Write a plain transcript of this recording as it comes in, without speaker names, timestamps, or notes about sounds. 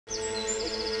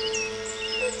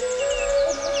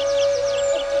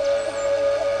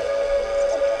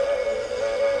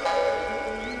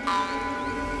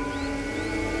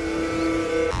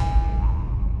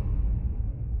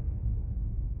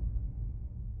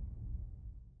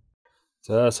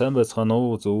За сайн байцгаана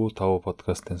уу зөв тав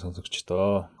подкастын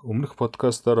сонсогчдоо. Өмнөх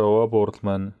подкастаар ОвА буурал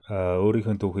маань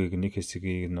өөрийнхөө түүхийг нэг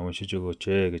хэсгийг уншиж өгөөч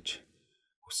гэж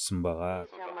хүссэн байгаа.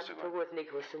 Тэгвэл нэг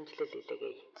хүсэмжлэл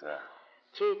илгээе. За.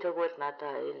 Чи тэгвэл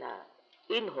надаа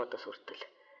энэ хуудас хүртэл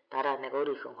дараа нэг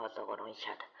өөрийнхөө хоолоогоор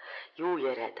уншаад юу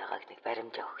яриад байгааг нэг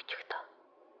баримжаа өгч өгтөө.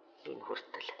 Энэ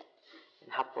хүртэл.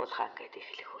 Энэ Хабул хаан гэдэг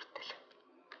эхлэх хүртэл.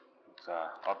 За,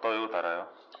 одоо юу дараа юу?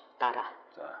 Дараа.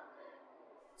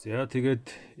 За тэгээд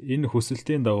энэ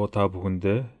хүсэлтийн дагуу та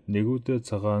бүхэндээ Нэгүдэ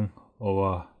Цагаан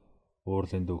ОвА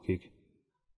уурлын түүхийг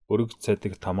ÖРӨГ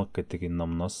ЦАДИГ ТАМГА гэдэг энэ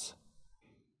номноос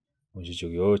уншиж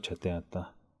өгье чадсан ята.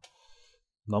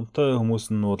 Номтой хүмүүс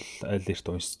нь бол аль эрт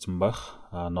уншсан байх.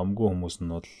 Номгүй хүмүүс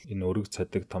нь бол энэ ÖРӨГ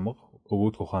ЦАДИГ ТАМГА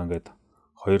өгүүлсэн ухаан гэдэг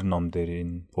хоёр ном дээр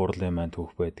энэ уурлын маань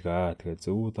түүх байдаг. Тэгээд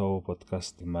зөв тав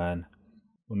подкастыг маань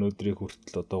өнөөдрийг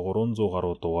хүртэл одоо 300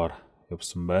 гаруй дугаар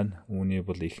явсан байна. Үүний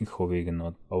бол ихэнх хувийг нь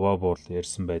ОвА буурал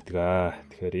ярьсан байдаг.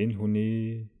 Тэгэхээр энэ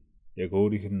хүний яг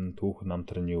өөрийнх нь түүх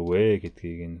намтар нь юу вэ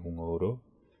гэдгийг энэ хүн өөрөө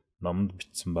номд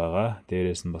бичсэн байгаа.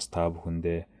 Дээрээс нь бас та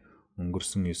бүхэндээ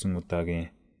өнгөрсөн 9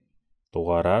 удаагийн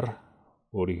дугаараар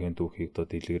өөрийнхөө түүхийг доо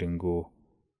дэлгэрэнгүй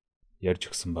ярьж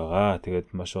өгсөн байгаа.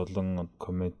 Тэгээд маш олон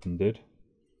комментэн дээр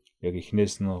яг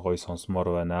эхнээс нь гоё сонсомоор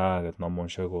байна гэд ном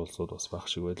уншаагүй улсууд бас байх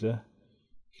шиг байлаа.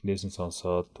 Эхнээс нь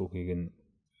сонсоод түүхийг нь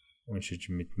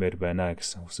уншиж мэдмээр байна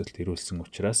гэсэн хүсэлт ирүүлсэн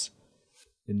учраас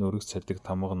энэ ÖРӨГ ЦАДИГ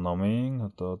ТАМГА номын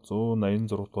одоо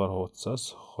 186 дугаар хуудасаас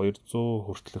 200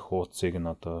 хүртэлх хуудсыг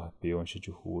нь одоо би уншиж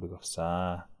өгөх үүрэг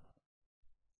авсан.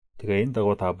 Тэгээ энэ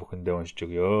дагуу та бүхэндээ уншиж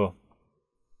өгье.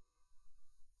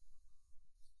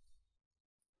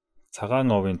 Цагаан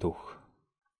Овын түүх.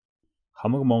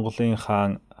 Хамаг Монголын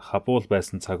хаан Хабул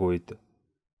байсан цаг үед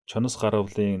чонос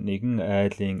гарвлын нэгэн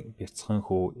айлын бяцхан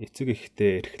хүү эцэг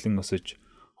эхтэй эрхлэн өсөж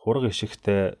хураг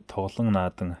ишигтэй тоглон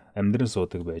наадан амьдран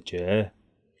суудаг байжээ.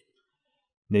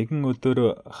 Нэгэн өдөр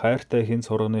хайртай хэн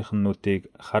сурганыхнуудыг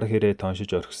хар хэрээ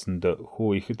тоншиж орхисонд хүү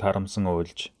ихэд харамсан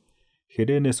уйлж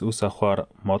хэрээнээс үс авахаар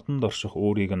модонд орших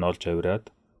үүрийг нь олж авираад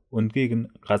өндгийг нь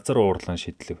газар уурлан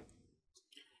шидлэв.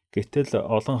 Гэтэл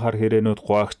олон хар хэрээнүүд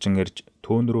гуаагчин ирж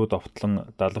түүн рүү довтлон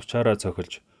далавчаараа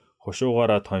цохилж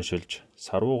хушуугаараа тоншилж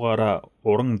сарвуугаараа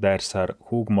уран дайрсаар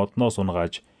хүүг модноос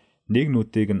унгааж нэг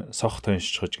нүдийг нь сох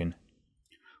тоншчихж гин.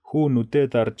 Хүү нүдээ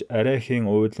дарж арайхийн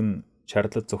уйлан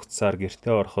чарлад зүгтсаар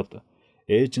гэртээ ороход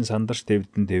ээж нь сандарч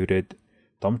дэвдэн тэврээд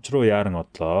домч руу яаран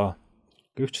одлоо.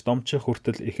 Гэвч домчих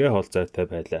хүртэл ихээ холзойтой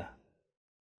байлаа.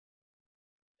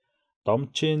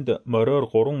 Домчинд мороор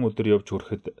 3 өдөр явж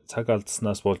хүрэхэд цаг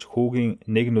алдснаас болж хүүгийн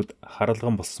нэг нүд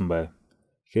харалган болсон байв.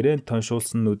 Хэрээнд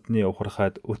тоншуулсан нүдний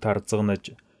ухархайд өт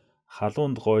арзганаж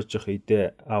халуунд гоожих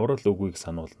идэ аврал үгийг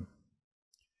сануулна.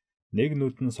 Нэг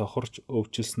нүд нь сохорч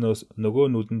өвчлснөөс нөгөө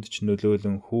нүдэнд ч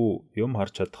нөлөөлөн хүү юм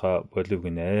харж чадхаа болив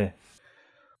гинэ.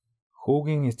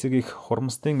 Хүүгийн эцэг их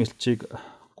хурмстын элчийг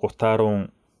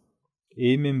гутааруун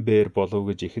иймэн бээр болов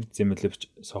гэж ихэд зэмлэвч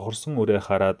сохорсон үрээ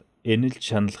хараад энэлж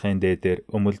шаналхын дээдээр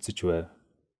өмөлцөж байв.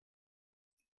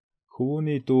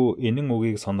 Хүүний дүү энэн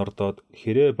үгийг сонордоод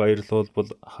хэрээ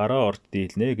баярлуулбал хараа орд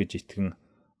дийлнэ гэж итгэн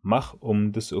мах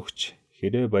өмдөс өгч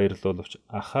хэрээ баярлуулвч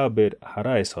ахаа бээр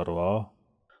хараа ис орвоо.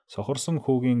 Сохорсон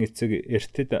хүүгийн эцэг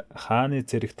эртэд хааны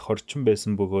цэрэгт хорчин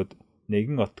байсан бөгөөд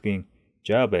нэгэн отгийн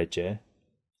жаа байжээ.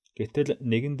 Гэтэл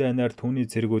нэгэн дайнаар түүний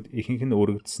цэргүүд ихэнх нь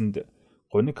өргөдсөнд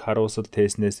гуниг харуусал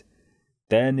тээснээс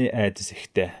дайны айдас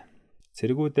ихтэй.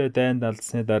 Цэргүүдээ дайнд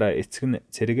алдсны дараа эцэг нь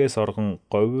цэргээс оргон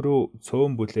говь руу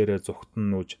цөөн бүлээрээ зүхтэн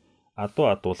нүүж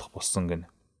адуулах болсон гин.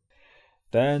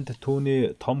 Дайнд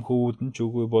түүний том хөвүүд нь ч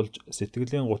үгүй болж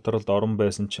сэтгэлийн гутралд орон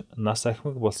байсан ч нас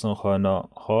ахмаг болсон хойноо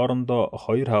хоорондоо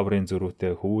 2 хаврын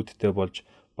зөрүүтэй хөвүүдтэй болж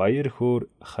баяр хөөр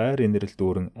хайр инрэл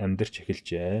дүүрэн амьдарч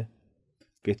эхэлжээ.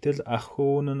 Гэтэл ах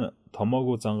хөвөн нь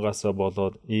томоогүй зангаасаа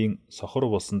болоод ийн сохор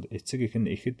болсонд эцэг их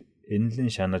нь ихэд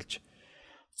энэлэн шаналж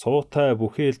цуутай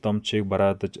бүхий л домчийг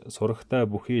бараадаж сурагтай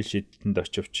бүхий л шидэнд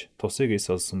очивч тусыг ис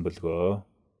олсон бөлгөө.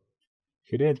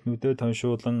 Хэрээнд нүдээ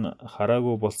тоншуулан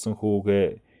хараагүй болсон хүүгээ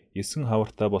 9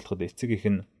 хавартай болоход эцэг их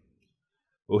нь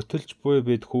өтөлж буй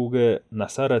бид хүүгээ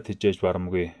насаараа тижээж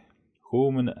барамгүй.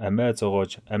 Хөөмн амиа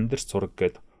зогоож амьдрч сураг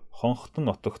гэд хонхтон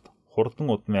отогт хурдан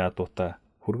удмын адуута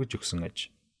хүргэж өгсөн аж.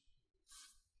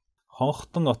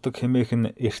 Хонхтон отог хэмээх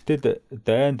нь эртэд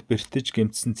дайнд бэртэж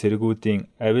гэмтсэн цэргүүдийн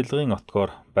авилгын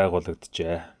отгоор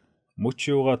байгуулагджээ. мөч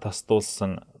юугаа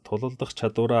тасдуулсан тулалдах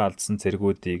чадвараа алдсан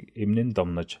цэргүүдийг эмнэн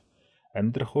домнож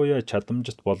амьдрах уяа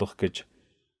чадамжит болох гэж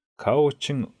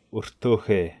каучин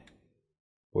өртөөхөө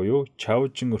буюу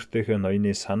чаужин өртөөхөө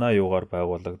ноёны санаа юугаар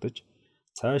байгуулагдаж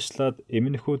цаашлаад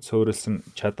эмнэхүүд суурилсан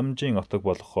чадамжийн отог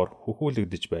болохоор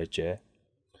хөхүүлэгдэж байжээ.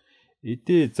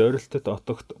 Эдий зорилтод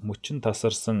отогт мөчин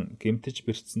тасарсан гэмтэж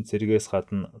бэртсэн цэргээс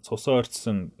гадна цус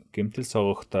ойртсон гэмтэл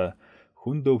согогтой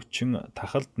хүнд өвчин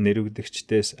тахалд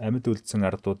нэрвдэгчдээс амьд үлдсэн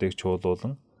ардуудыг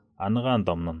чуулуулан ангаан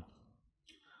домнон.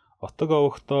 Отог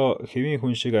овогтоо хэвийн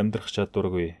хүн шиг амьдрах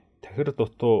чадваргүй тахир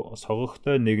дутуу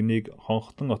согогтой нэгнийг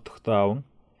хонхтон отогтой аван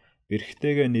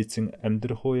бэрхтээгээ нийцэн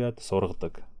амьдрах уяад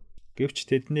сургадаг. Гэвч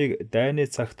тэднийг дайны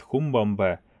цагт хүн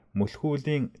бамбай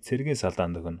мөлхүүлийн цэргийн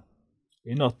салаанд өгнө.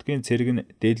 Энэ отгийн цэрэг нь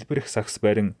дэлбэрэх сагс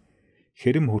барин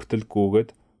хэрэм хүртэл гүгээд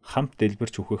хамт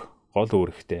дэлбэрч үхэх гол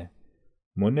үүрэгтэй.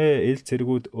 Мөнөө ил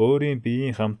цэргүүд өөрийн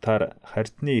биеийн хамтаар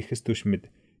хартны ихэс түшмэд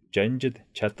жанжид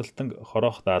чадалтан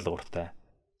хороох даалгавартай.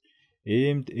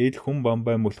 Иймд ил хүн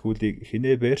бамбай мөлхүүлийг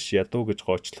хинээ бэрш ядуу гэж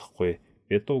гоочлохгүй,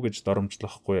 бядуу гэж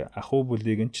доромжлохгүй, ахуй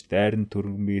бүлийг нь ч дайрн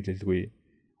төрмийлэлгүй,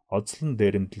 оцлон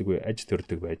дээрэмдэлгүй аж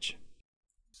төрдөг байж.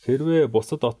 Хэрвээ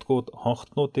бусад отгууд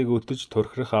хонхтнуудыг өдөж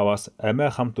турхирах аваас амиа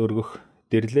хамт өргөх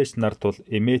дэрлээч нар тул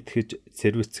эмээтгэж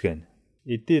цэрвэцгэн.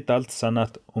 Эдий далд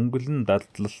санаат өнгөлн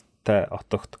далдлалтай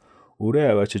отогт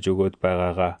үрээ аваачиж өгөөд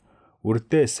байгаагаа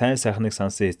үрдээ сайн сайхныг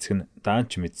сансан эцэг нь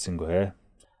даанч мэдсэнгүй.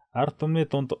 Ард түмний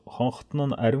дунд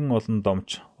хонхтон нь ариун олон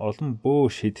домч олон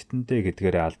бөө шидтэнтэй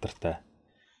гэдгээрээ алдартай.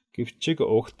 Гэвчиг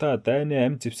угтаа дайны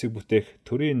ам зэвсэг бүтээх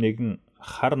төрийн нэгэн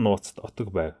хар нууцт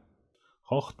отог байв.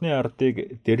 Хонхтны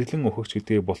ардыг дэрлэн өөхөгч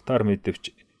гэдгийг бултаар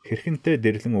мэдвч хэрхэнтэй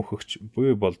дэрлэн өөхөгч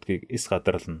буй болдгийг эс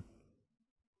гадарлана.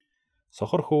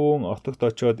 Сохор хөвөн отогт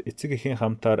очиод эцэг эхийн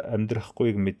хамтаар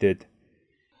амьдрахгүйг мэдээд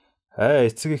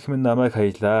эцэг их минь намайг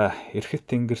хаялаа. Эрхэт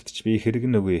тэнгэрт ч би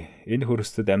хэрэгэн үгүй. Энэ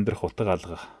хөрсtöд амьдрах утга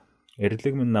алгах.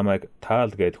 Эрлэг минь намайг таал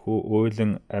гэд хүү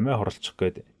уйлан амиа хорлчих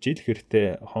гээд жил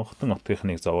хэртээ хонхтон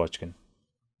отгийнхныг зовоож гин.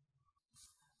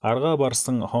 Аргаа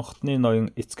барсан хонхтны ноён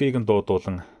эцгийг нь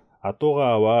дуудуулан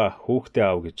адуугаа аваа хүүхдээ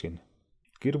ав гэж гин.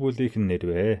 Гэр бүлийнх нь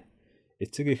нэрвэ.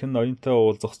 Эцэг их нь ноёнтой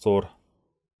уулзах зуур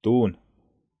дүүн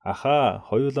ахаа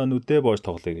хоёулаа нүдээ боож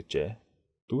тоглоё гэжээ.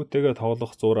 Дүүтэйгээ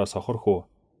тоглох зуураа сохор хүү.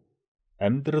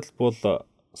 Амьдрал бол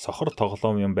сохор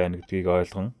тоглоом юм байна гэдгийг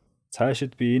ойлгон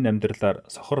цаашид би энэ амьдралаар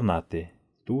сохор наадъя.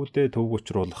 Дүүдээ төв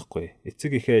учруулахгүй.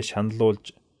 Эцэг ихээ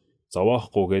шаналуулж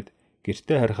зовоохгүйгээд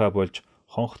гэртээ харихаа болж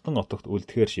хонхтон отогт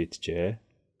үлдэхээр шийджээ.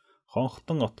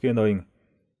 Хонхтон отгийн ноён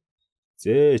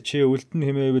зээ чи үлдэн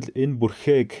хэмээвэл энэ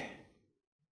бүрхээг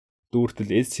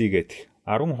дүүртэл элс хийгээд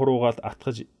 10 хуруугаал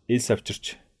атгаж элс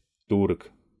авчирч дүүрэг.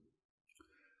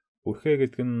 Бүрхээ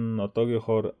гэдэг нь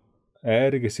одоогийнхоор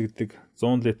айрыг эсгдэг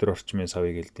 100 литр орчмын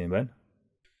савыг хэлдэг юм байна.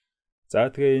 За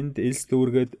тэгээ энд элс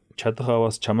дүүргээд чадах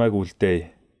аваас чамайг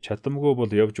үлдээе. Чадамгүй бол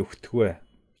явж өгтөхвэ.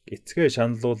 Эцгээ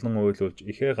шаналуулан уйлуулж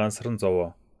ихээ гансран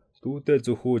зовоо. Дүүдээ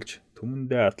зүхүүлж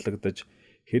түмэндээ атлагдаж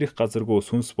хэрэг газаргүй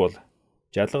сүнс бол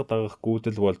жалга дагах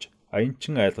гүйдэл болж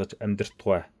аянчин айлгаж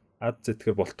амьдртугай. Ад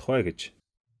зэтгэр болтугай гэж.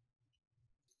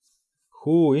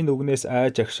 Хүү энэ үгнээс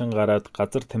айж агшин гараад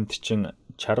газар тэмтчин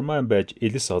чармаан байж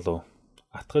элс олов.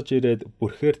 Атгаж ирээд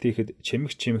бүрхээр тийхэд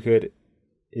чимэхээр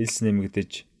элс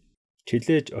нэмэгдэж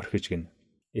чилээж орхиж гин.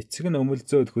 Эцэг нь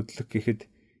өмөлзөөд хөдлөх гэхэд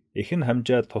их нь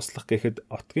хамжаад туслах гэхэд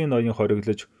отгийн ноён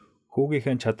хориглож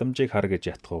хүүгийнхээ чадамжийг хар гэж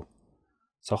ятгав.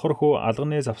 Сохор хүү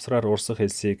алганы завсраар урсах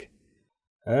элсийг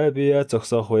би яа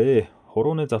зогсоох вэ?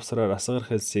 Хурууны завсраар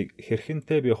асгарах элсийг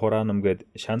хэрхэнтэй би хураанам гэд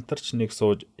шантарч нэг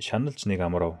сууж шаналж нэг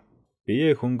амрав.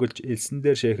 Биеэ хөнгөлж элсэн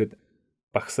дээр шээхэд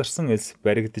багсарсан элс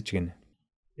баригдаж гин.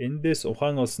 Эндээс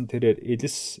ухаан олсон тэрээр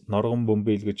элс норгон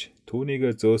бөмбөйлгөж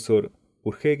түүнийгээ зөөсөөр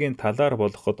бүрхээгийн талаар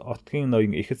болоход отгийн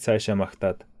ноён ихэд цаашаа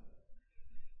магтаад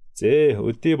зээ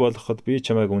өдий болоход би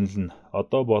чамайг үнэлнэ.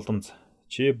 Одоо боломж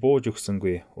чи бууж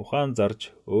өгсөнгүй. Ухаан зарж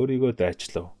өөрийгөө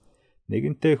дайчлав.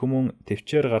 Нэгэнтээ хүмүүн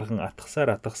төвчээр гархан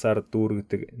атгасаар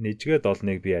дүүргдэг нэжгээд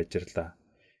олныг би ажирлаа.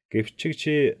 Гэвчиг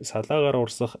чи салаагаар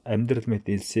урсах амьдрал мэт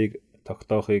элсийг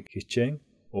тогтоохыг хичээн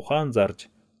ухаан зарж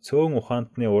цөөн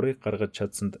ухаантны урыг гаргаж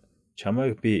чадсанд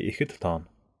чамайг би ихэд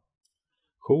тооно.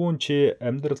 Хөвөн чи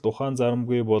амьдралд ухаан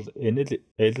зарамгүй бол энэ л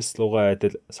элс лугаа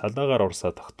адил салаагаар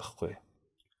урсаа тогтохгүй.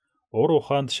 Ур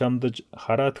ухаанд шамдаж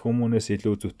хараад хүмүүнээс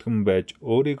илүү зүтгэн байж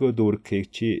өөрийгөө дүүргэхийг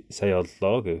чи сая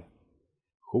оллоо гэв.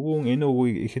 Хөвөн энэ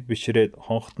үгийг ихэд бишрээд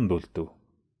хонхтонд үлдэв.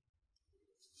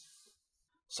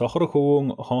 Сохор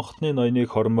хөвөн хонхтны ноёныг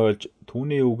хормойлж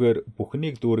түүний үгээр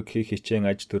бүхнийг дүүргэхийг хичээн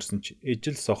аж төрсөн ч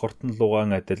ижил сохортон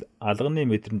лугаан адил алганы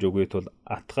мэдрэмж өгөө тул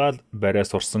атгаал барай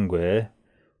сурсангүй.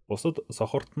 Бусад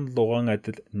сохортон лугаан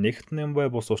адил нэгтэн бай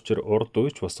бус учир урд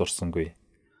үйч бас урсангүй.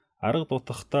 Арга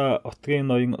дутахдаа отгийн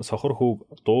ноён сохор хүүг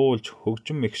дуулж,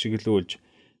 хөгжим мэгшиглүүлж,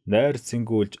 найр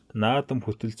цэнгүүлж, наадам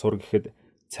хөтөл цур гэхэд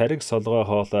цариг солгоо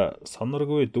хоолой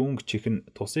соноргүй дүүнг чихэн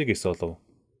тусыг ис олов.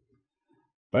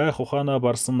 Байх ухаанаа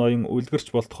барсан ноён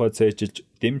үлгэрч болтохой цээжилж,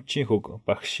 дэмчийн хөг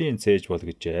багшийн цээж бол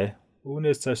гэжээ.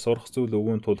 Үүнээс цааш сурах зүйл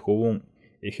өгүүн тул хөвүүн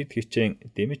ихэд хичээн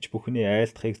дэмж бүхний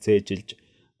айлтхыг цээжилж,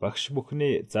 багш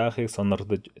бүхний заахыг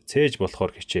сонордож цээж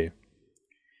болохоор хичээв.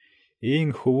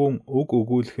 Ийн хөвүүн үг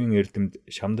өгүүлэхийн эрдэмд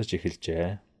шамдаж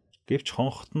эхэлжээ. Гэвч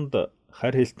хонхотонд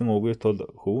харь хэлтэн өгөө тул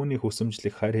хөвүүний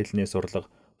хүсэмжлэх харь хэлний сурлага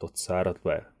дутсаар л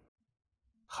байв.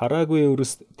 Хараагүй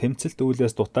өрөст тэмцэлт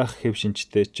үүлээс дутаах хэв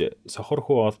шинжтэй ч сохор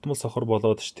хүү олдмол сохор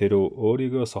болоод ч тэрөө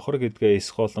өөрийгөө сохор гэдгээ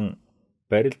исхолон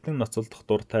барилдан ноцолдох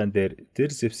дуртайн дээр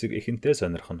зэр зэвсэг ихэнтэй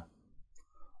сонирхно.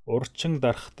 Урчин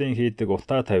дархтын хийдэг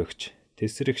утаа тавигч,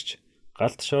 тесрэгч,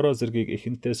 галт шороо зэргийг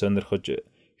ихэнтэй сонирхож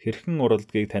хэрхэн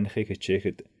уралдгийг танихыг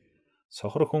хичээхэд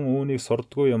сохор хүн үүнийг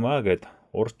сурдгүй юм аа гэд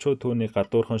урчуу түүний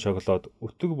гадуурхан шоглоод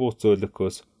өтөг бууц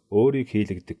зөөлөхөөс өөрийг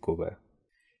хийлэгдэггүй байв.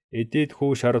 Эдээд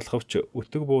хүү шарлахвч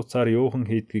өтөг бууцаар юухан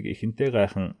хийдгийг ихэнтэй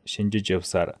гайхан шинжиж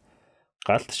явсаар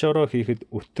галт шороо хийхэд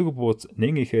өтөг бууц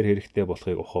нэн ихээр хэрэгтэй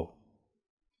болохыг ухав.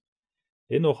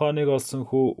 Энэ ухааныг олсон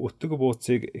хүү өтөг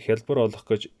бууцыг хялбар олох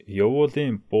гэж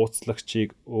явуулын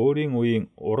бууцлагчийг өөрийн үеийн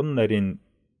уран нарийн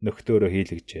нөхдөөрөө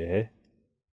хийлгэжээ.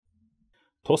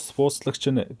 Тус бууцлагч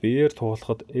нь биеэр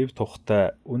туулахад эв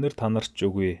тухтай үнэр танарч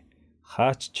үгүй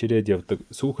хаач чирээд явдаг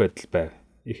сүүх адил байв.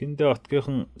 Эхэндээ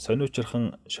отгийнхан сониучирхан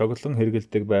шоглон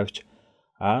хэргэлдэг байвч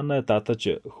аанаа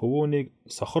дадаж хөвүүнийг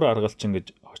сохор аргалчин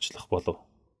гэж хочлох болов.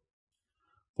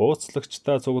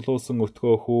 Бууцлагчдаа цуглуулсан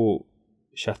өтгөө хүү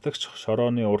шатагч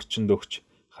шорооны урчинд өгч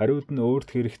хариуд нь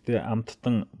өөрт хэрэгтэй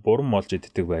амттан бурам олж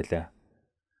иддэг байлаа.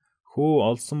 Хүү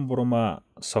олсон бурамаа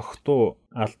согтуу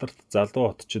алдарт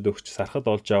залуу отчид өгч сархад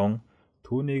олж аван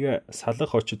түүнийг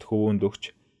салах очид хөвөөнд өгч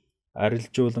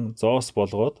арилжуулан зоос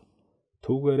болгоод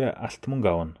түүгээрээ алт мөнгө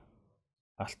авна.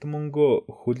 Алт мөнгөө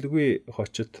хүлгүй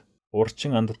хочит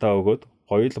урчин андтаа өгөөд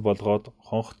гоёл болгоод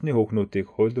хонхотны хүүхнүүдийг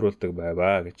хуйлруулдаг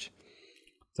байваа гэж.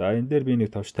 За энэ дээр би нэг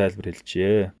товч тайлбар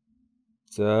хэлчихье.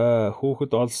 За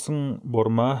хүүхэд олсон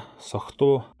бурмаа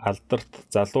согтуу алдарт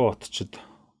залуу отчид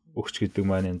өгч гэдэг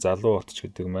маань энэ залуу отч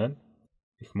гэдэг маань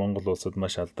их Монгол улсад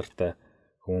маш алдартай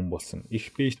хүн болсон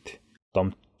Их Биет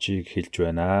домчийг хэлж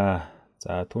байна.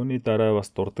 За түүний дараа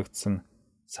бас дурддагдсан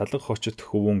салга хочит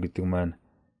хөвүүн гэдэг маань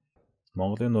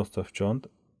Монголын нууц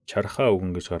товчоонд чархаа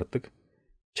өгөн гэж гардаг.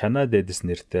 Чанаа дэдэс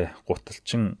нэртэй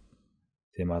гуталчин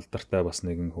тийм алдартай бас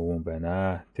нэгэн хөвүүн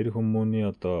байна. Тэр хүмүүний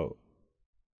одоо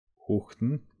хүүхэд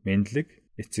нь Менлэг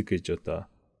эцэг гэж одоо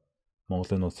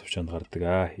Монголын нууц товчоонд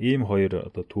гардаг. Ийм хоёр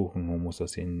одоо түүхэн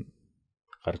хүмүүсээс энэ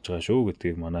гарч байгаа шүү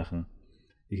гэдгийг манайхан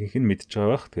ихэнх нь мэдж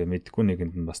байгаа бах. Тэгээ мэдгүй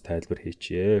нэгэнд нь бас тайлбар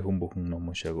хийчихье. Хүн бүхэн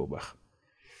ном уншаагүй байх.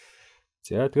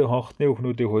 За тэгээ хонхотны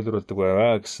хүүхнүүдийг хуйлруулдаг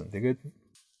байваа гэсэн. Тэгээд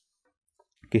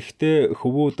гэхдээ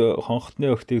хөвүүд хонхотны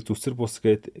охтыг зүсэр бус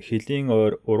гээд хилийн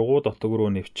ойр ургуу дотог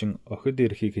руу нэвчин охид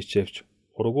ирэхийг хичээвч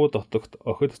ургуу дотогт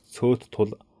охид цөөт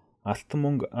тул алт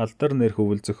мөнгө алдар нэр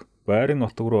хөвөлзөх байрын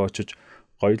отог руу очиж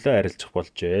гоёлоо арилжах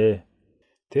болжээ.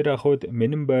 Тэр ахуйд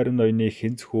Мэнэн байрын ноёны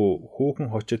хинц хүүхэн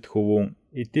хочит хөвүүн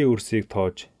эдийн өрсийг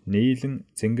тоож нийлэн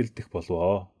зэнгэлдэх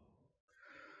болвоо.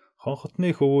 Хонхотны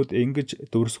хөвүүд ингэж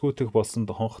дүрсгүүтэх болсонд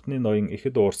хонхотны ноён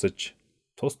ихэд уурсаж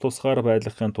тус тусгаар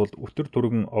байлгахын тулд өтөр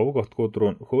түргэн овог отгууд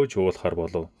руу хөөж уулахар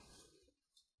болов.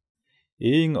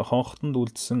 Ийн хонхотонд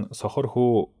үлдсэн сохор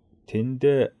хүү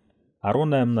тэндээ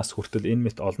 18 нас хүртэл энэ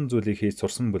мэт олон зүйлийг хийж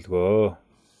сурсан бөлгөө.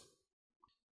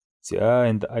 За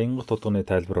энд аянгат удганы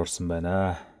тайлбар орсон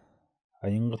байна.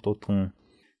 Аянгат удган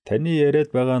таны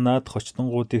яриад байгаа наад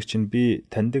хочтонгуудыг чинь би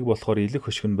таньдаг болохоор илэх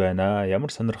хөшгөн байна.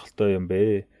 Ямар сонирхолтой юм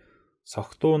бэ?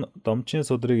 Согтуун домчийн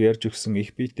судрыг ярьж өгсөн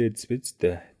их биетэйс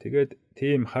бидтэй. Тэгээд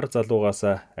тийм хар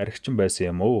залуугаасаа архичин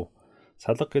байсан юм уу?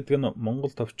 Салга гэдэг нь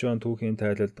Монгол товчоон түүхийн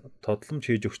тайлалд тодломж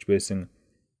хийж өгч байсан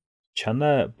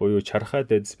чанаа буюу чархаа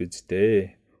дэдс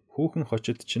бидтэй. Хүүхэн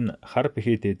хочид чинь хар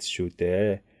бихий дэдс шүү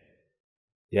дээ.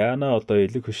 Яана одоо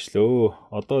илэг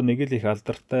хөшлөө. Одоо нэг л их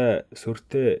алдартай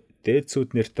сүртэй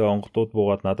дээдсүүд нэртэй онгодууд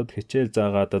буугаад надад хичээл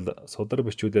заагаад л судар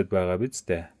бичүүлээд байгаа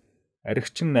бидтэй.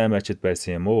 Архичин 8-ачд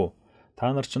байсан юм уу?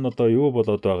 Та нар ч одоо юу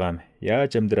болоод байгаа юм?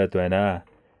 Яаж амьдраад байна?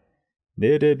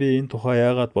 Нэрээ би энэ тухай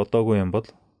яагаад бодоогүй юм бол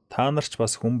та нар ч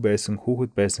бас хүн байсан,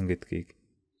 хүүхэд байсан гэдгийг.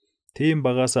 Тийм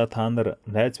багаасаа та нар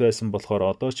найз байсан болохоор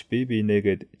одоо ч бие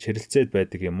биенээгээд чирэлцээд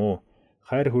байдаг юм уу?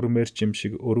 Хайр хүрмээр ч юм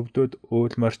шиг, өрөвдөд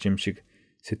өөлмар ч юм шиг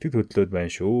сэтгэл хөдлөөд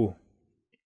байна шүү.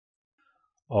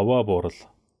 Оваа буурал.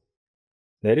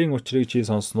 Нарийн учрыг чи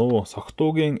сонсноо?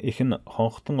 Согтуугийн их нь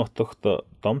хонхтон отогт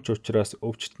домч учраас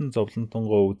өвчтөн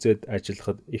зовлонтонгоо үзээд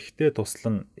ажиллахад ихтэй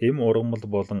туслан эм ургамал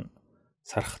болон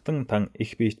сархтан тан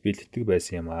их биет бэлддэг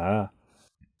байсан юм аа.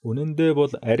 Үнэн дээр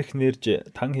бол арх нэрж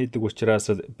тан хийдэг учраас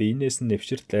л биенээс нь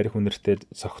нэвширтэл арх үнэртэй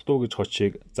согтуу гэж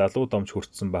хочийг залуу домч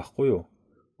хүртсэн байхгүй юу?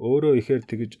 Өөрөө ихээр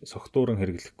тэгж согтууран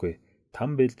хэрэглэхгүй.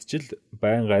 Там бэлджил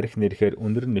байнга арх нэрхээр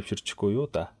үнэр нь нэвширчихгүй юу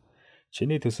да.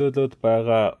 Чиний төсөөлөд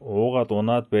байгаа уугаад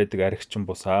унаад байдаг архичин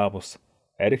бус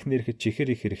арх нэрхэд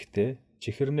чихэр их хэрэгтэй.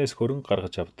 Чихэрнээс хөрөнгө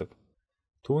гаргаж авдаг.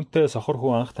 Түүнтэй сохор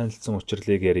хүү анх танилцсан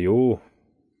учрлыг ярьё.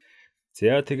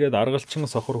 За тэгээд аргалчин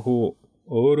сохор хүү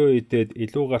өөрөө идээд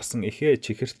илүү гарсан ихээ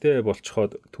чихэртэй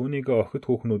болцоход түүнийгээ охид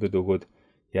хүүхнүүдэд өгөөд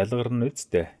ялгарна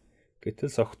үсттэй.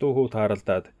 Гэтэл согтуу хүү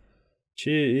тааралдаад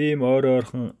чи ийм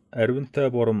ойрхон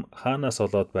арвинтай бурам хаанаас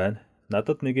олоод байна?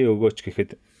 Надад нэгийг өгөөч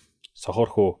гэхэд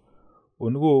сохор хүү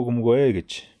үнгүү өгмгүй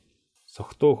гэж.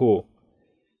 Согтуу хүү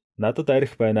надад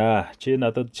арх байна. Чи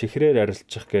надад чихрээр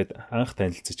арилчих гээд анх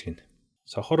танилцж гин.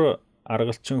 Сохор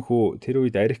аргалчин хүү тэр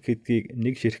үед арх гэдгийг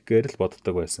нэг ширхгээр л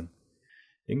боддог байсан.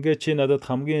 Ингээ чи надад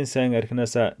хамгийн сайн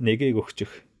архинасаа нэгийг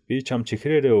өгчих. Би чам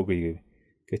чихрээрээ өгье гэв.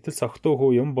 Гэтэл согтуу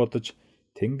хүү юм бодож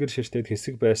тэнгэр ширтээд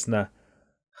хэсэг байснаа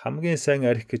хамгийн сайн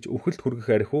арх гэж үхэлд хүргэх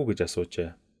арх уу гэж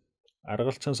асуужээ.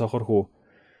 Аргалчин сохор хүү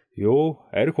юу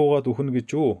арх уугаад үхнэ гэж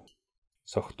юу?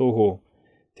 Согтуу хүү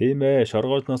тийм ээ,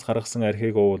 шоргоожноос гаргасан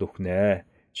архийг уувал үхнэ.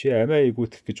 Чи амиа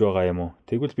игүүтэх гэж байгаа юм уу?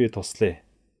 Тэгвэл би туслая.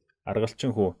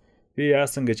 Аргалчин хүү би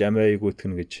яасан гэж амиа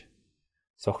игүүтгэн гэж.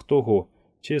 Согтуу хүү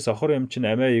чи сохор юм чин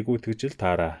амиа игүүтгэж л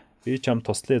таараа. Би чам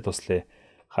туслая.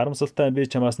 Харамсалтай би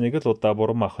чамаас нэг л удаа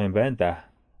бурам авах юм байна да.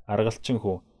 Аргалчин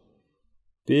хүү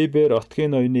би бэр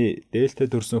отгийн ноёны дээлтэй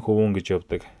төрсөн хөвөн гэж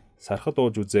явдаг. Сархад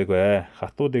ууж үзээгүй.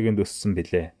 Хатуу дэгэнд өссөн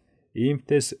билээ.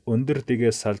 Иймтээс өндөр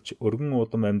дэгээс салж өргөн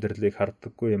удам амьдралыг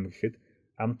харддаггүй юм гэхэд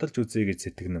амталж үзье гэж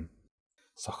сэтгэнэм.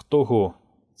 Согтуу хүү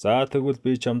за тэгвэл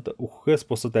би чамд үхэхээс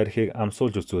бусад архийг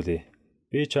амсуулж үзүүлье.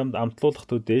 Би чамд амтлуулах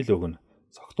төдий л өгнө.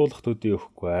 Согтуулах төдий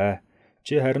өгөхгүй.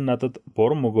 Чи харин надад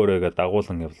бурам өгөөрэй гэж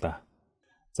дагуулan явлаа.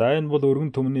 За энэ бол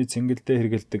өргөн төмний цэнгэлдээ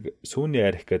хэргэлдэг сүүний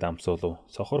арх гэд амсуулв.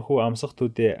 Сохор хүү амсах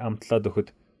төдий амтлаад өгөхөд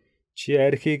чи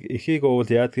архийг ихийг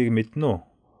уувал яадгийг мэднэ үү?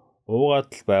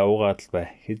 Уугаад л бай.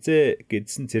 Хизээ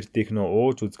гэдсэн цэрдийнх нь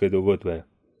ууж үзгээд өгөөд байв.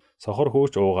 Сохор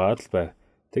хүүч уугаад л байв.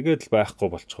 Тэгээд л байхгүй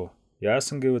болчихов.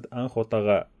 Яасан гэвэл анх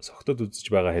удаага согтод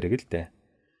үзэж байгаа хэрэг л дээ.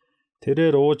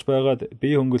 Тэрээр ууж байгаад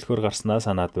би хөнгөлөхөр гарснаа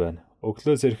санаад байна.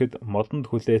 Өглөөс ирэхэд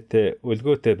модонд хүлээтэй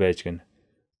өлгөөтэй байж гин.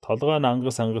 Толгой нь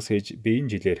ангас хийж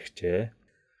биеийн жилээрхчээ.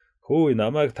 Хөөе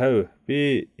намайг тавь.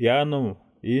 Би яанам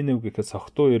ийнэв гэхэд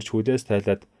согтуу ирж хүлээс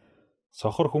тайлаад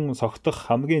сохор хүн согтох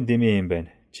хамгийн дэмий юм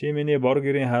байна. Чи миний бор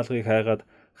гэрийн хаалгыг хайгаад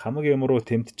хамаг юм руу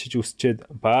тэмтчиж үсчээд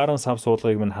бааран сав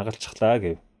суулгыг минь хагалчихлаа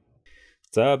гэв.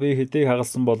 За би хэдийг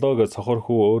хагалсан болоо гэж сохор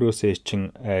хүү өөрөөсөө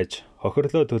чин айж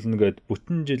хохирлоо төлнө гэд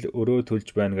бүтэн жил өрөө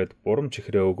төлж байна гэд бурам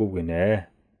чихрээ өгөв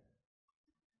гинэ.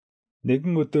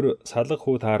 Нэгэн өдөр салга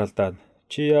хүү тааралдаад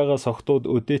чи яага согтууд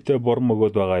өдөөтэй бурам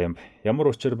өгöd байгаа юм. Ямар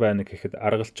учир байна гэхэд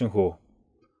аргалчин хүү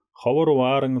ховор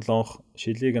вааран лонх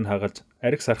шилийг нь хагалж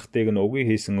арх сархтыг нь өгий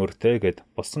хийсэн өртөө гэд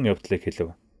болсон явдлыг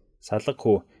хэлв. Салга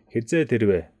хүү хизээ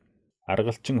тэрвэ?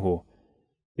 Аргалчин хүү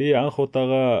би анх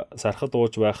удаага сархад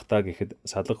ууж байхдаа гэхэд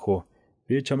салга хүү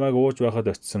би чамайг ууж байхад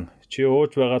очисон. Чи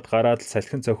ууж байгаад гараад л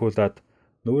салхин цохиулаад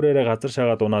нүрээрээ газар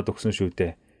шагаад унаад өгсөн шүү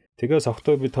дээ. Тэгээ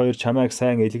согтоо бид хоёр чамайг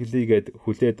сайн илгэлийгээд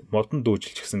хүлээд модон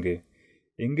дүүжилчихсэн гэв.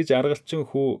 Ингэж аргалчин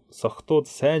хүү согтууд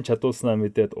сайн чадуулснаа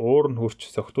мэдээд уур нь хурч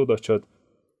согтууд очиод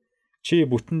чи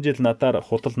бүтэн жил надаар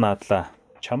худал наадлаа.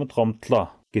 Чамд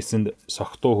гомдлоо гэсэнд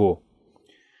согтуу хүү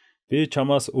би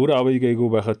чамаас өр авъя гээгүй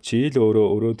байхад чи л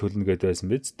өөрөө төлнө гэд байсан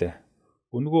биз дээ.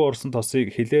 Үнгүү орсон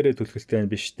тосыг хилээрээ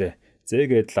түлхэлтэй биш дээ.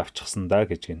 Зээгээд л авчихсан даа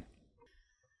гэж гин.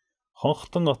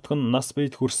 Хонхтон отгон нас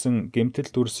бийд хүрсэн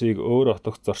гэмтэл дүрсийг өөр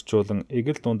отогт зорчуулан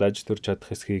эгэл дунд аж төрж чадах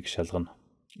хэсгийг шалгана.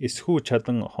 Эсхүү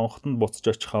чадан хонхтонд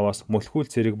буцаж очих хаваас мөлхүүл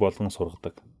цэрэг болгон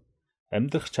сургадаг.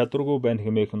 Амьдрах чадваргүй байна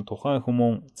хэмээх нь тухайн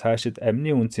хүмүүн цаашид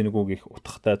амны үн цэнэгүүг их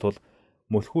утгатай тул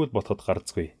мөлхүүл ботход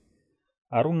гарцгүй.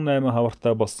 18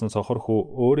 хавартай болсон сохор хүү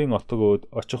өөрийн отог өөд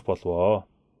очих болвоо.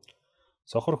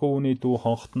 Сохор хөвөний дүү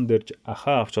хонхтон дэрж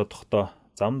ахаа авч одохдоо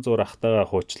зам зур ахтайгаа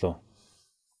хуучлав.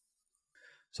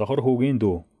 Сохор хүүгийн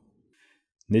дүү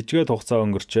нэжгээд хугацаа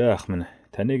өнгөрчээ ах минь.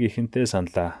 Таныг ихэнтэй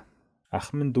саналаа.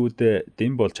 Ах минь дүүдээ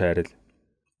дэм болж хайрал.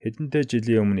 Хэдэнтэй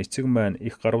жилийн өмнө эцэг маань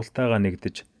их гарвалтайгаа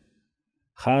нэгдэж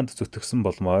хаанд зүтгэсэн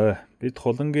болмоо. Бид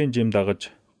хулангийн жим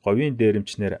дагаж говийн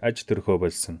дээрэмчнэр аж төрхөө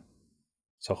болсон.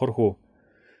 Сохор хүү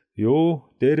юу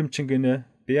дээрэмчин гинэ?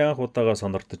 Би анх удаага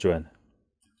сонирдож байна.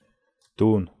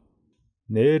 Дүүн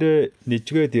Нэр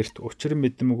нэжгээд эрт учир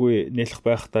мэдэмгүй нэлэх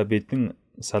байхдаа бидэн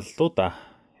саллуу да.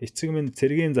 Эцэг минь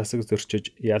цэргийн засаг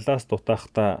зөрчиж ялаас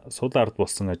дутаахта сул ард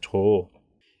болсон ажгүй.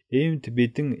 Иймд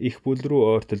бидэн их бүл рүү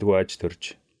ойртолгүй аж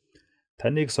төрж.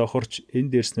 Таныг сохорч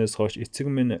энд ирснээс хойш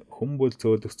эцэг минь хүмүүл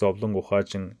цөөлөх зовлон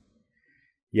ухаажин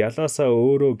ялаасаа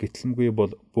өөрөө гитлэмгүй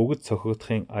бол бүгд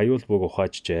сохигдохын аюул бүг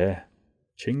ухаажжээ.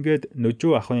 Чингээд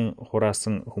нүжүү ахын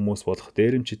хураасан хүмүүс болох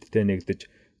дээрэмчидтэй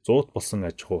нэгдэж зуут болсон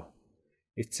ажгүй.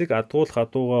 Эцэг адгуулах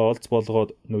адуугаа олз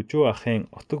болгоод нүжүү ахын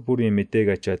отог бүрийн мэдээг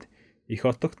ачаад их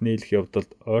отогт нийлэх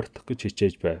явдалд ойртох гэж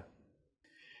хичээж байв.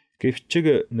 Гэвчиг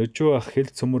нүжүү ах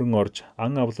хэл цөмөрөн орж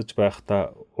ан авлаж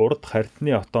байхдаа урд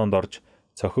хартны отоонд орж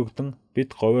цохигдсон бид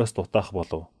говьоос дутаах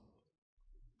болов.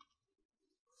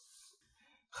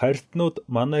 Хартнууд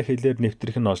манай хэлээр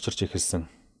нэвтрэх нь олширч эхэлсэн.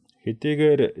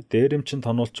 Хэдийгээр дээрэмчин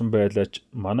тонуулчин байлаач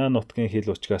манай нутгийн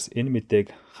хэл учраас энэ мэдээг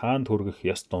хаанд хүргэх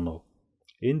ёс тунав.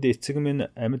 Энд эцэг минь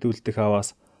амьд үлдэх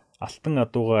аваас алтан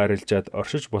адуугаа арилжаад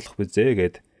оршиж болох бизээ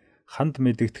гэд ханд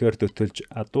мэдэгдэхээр төтөлж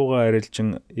адуугаа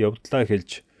арилжин явдлаа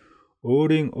хэлж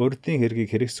өөрийн урдын хэргийг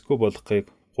хэрэгсэхгүй болохыг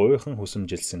гуйхан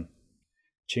хүсэмжилсэн.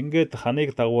 Чингээд ханыг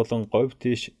дагуулan говь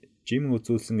тийш жим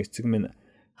үзүүлсэн эцэг минь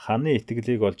ханы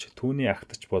итгэлийг олж түүний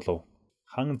агтч болов.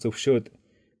 Хан зөвшөөд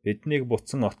биднийг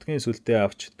буцсан отгийн сүлдээ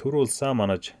авч түр улсаа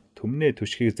манаж түмнээ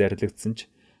түшгийг зарлагдсан ч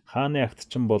хааны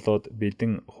агтчин болоод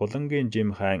бидэн хулангийн жим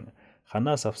хаан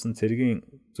ханаас авсан цэргийн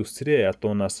зүсрээ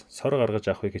ядуунаас сор гаргаж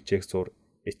авахыг хичээх зур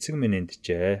эцэг минь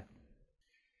эндчээ.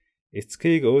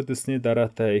 Эцгийг өөдөлсний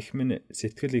дараатай их минь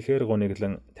сэтгэл ихээр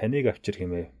гуниглан таныг авчир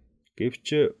хэмэв. Гэвч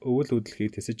өвөл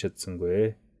хөдлөхийг тэсэж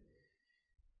чадсангүй.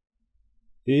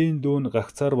 Ийм дүүн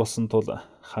гагцаар болсон тул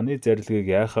ханы зарилгыг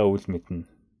яахаа үл мэднэ.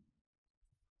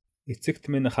 Эцэгт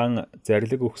минь хан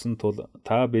зарлиг өгсөн тул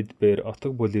та бид бээр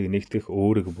отог бүлийг нэгтгэх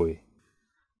өөрөг буй.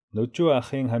 Нүжүү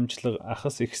ахын хамжлага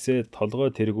ахас ихсээ толгой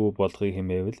тэргүү болгохыг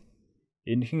хэмээвэл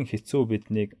энэхэн хэцүү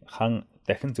биднийг хан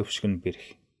дахин зөвшгөн бэрх.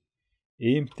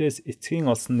 Иймтээс эцгийн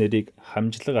олсон нэрийг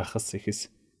хамжлага ахас ихэс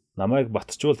намайг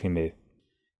батжуул хэмээв.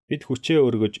 Бид хүчээ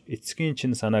өргөж эцгийн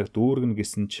чин санааг дүүргэн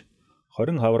гэсэн ч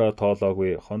 20 хавраа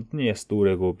тоолоогүй хондны яс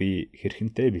дүүрээгүй би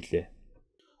хэрхэнтэй билээ.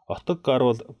 Отог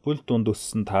гарвал бүл дунд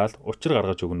өссөн таал учир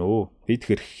гаргаж өгнө. Бид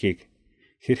хэрххийг,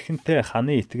 хэрхэнтэй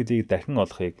ханы итгэлийг дахин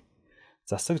олохыг,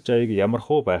 засаг жаяг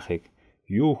ямархуу байхыг,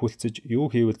 юу хүлцэж, юу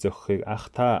хийвэл зохихыг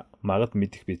ах та магад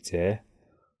мэдэх бизээ.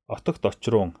 Отогт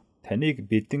очруун таныг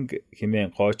бидэнг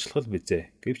хэмээн гойчлол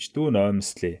бизээ. Гэвч дүү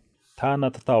ноомслээ. Та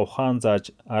надтай ухаан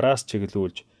зааж араас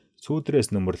чиглүүлж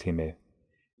сүүдрээс нүмерл хэмэв.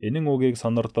 Энэн үгийг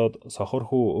сонордоод сохор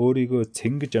хүү өөрийгөө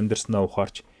цэнгэж амьдарснаа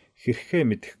ухаарч хэрхээ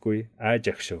мэдэхгүй айж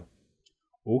агшив.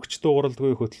 Өгч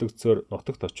дууралгүй хөтлөгцөөр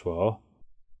нутагт очвоо.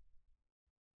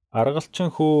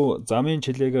 Аргалчин хүү замын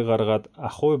чилээгээ гаргаад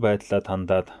ахуй байдлаа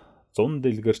тандаад зун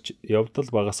дэлгэрч явдал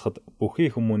багасхад бүхий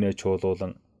хүмүүнээ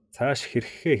чуулуулан цааш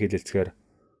хэрхээ хэлэлцгээр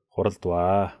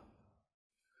хуралдваа.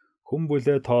 Хүн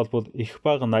бүлээ тоолбол их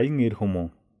баг 80 эр хүмүүн,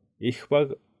 их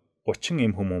баг 30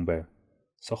 эм хүмүүн байв.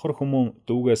 Сохор хүмүүн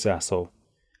дүүгээсээ асуув.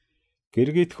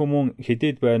 Гэргийд хүмүүн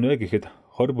хэдийд байна вэ гэхэд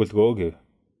 20 бүлгөө гэв.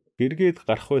 Гэргийд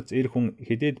гарах үйц эр хүн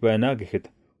хэдийд байна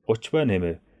гэхэд 30 байна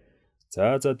хэмэв.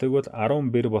 За тэгвэл 10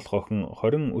 бэр болох охин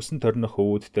 20 өсөн торнох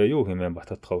хөвүүдтэй юу хэмээн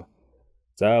баттгав.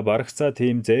 За барагцаа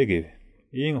тийм зэ гэв.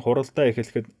 Ийн хуралдаа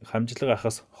эхлэхэд хамжлага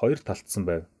ахас 2 талтсан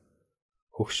байв.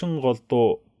 Хөгшин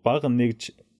голдуу баг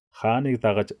нэгж хааныг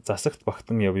дагаж засагт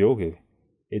багтан явъё гэв.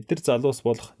 Эдэр залуус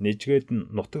болох нэжгээд нь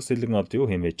нутаг сэлэн олд юу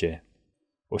хэмээжээ.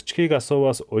 Өчгийг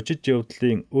асууваас ужиж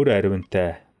явдлын өр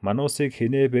аривантай мануусыг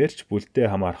хинээ бэрч бүлдээ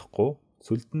хамаарахгүй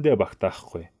сүлдэндээ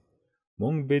багтаахгүй.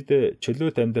 Мөн бид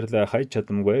чөлөөт амьдралаа хайж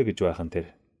чадамгүй гэж байхан тэр.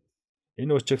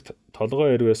 Энэ учигт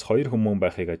толгой эрвээс 2 хүмүүн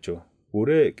байхыг ажив.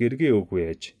 Бүрээ гэргийн үгүй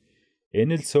ээж.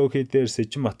 Энэл сөөхий дээр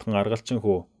сэжин матхан аргалчин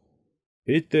хүү.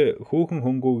 Бид хүүхэн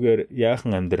хөнгүүгээр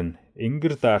яахан амьдрна.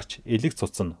 Ингэр даарч элэг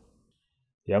цуцна.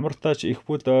 Ямар тач их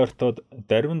бүл ойртоод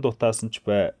дарвин дутаасан ч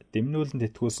бай, дэмнүүлэн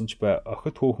тэтгүүлсэн ч бай,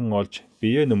 охид хүүхэн олж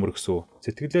биеэ нөмргсүү,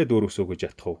 сэтгэлээ дүүргсүү гэж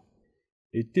ятхав.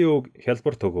 Эдийн үг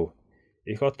хялбар төгөв.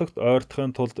 Их отогт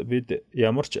ойртохын тулд бид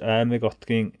ямар ч аймаг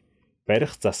отгийн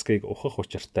барих засгийг ухах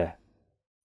учиртай.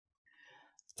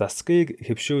 Засгийг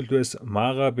хэвшүүлвээс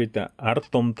маага бид ард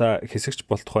думдаа хэсэгч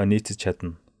болтугай нийцэж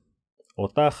чадна.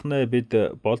 Удаахнаа бид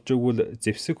болж өгвөл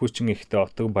зэвсэг хүчин ихтэй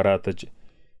отог бараадаж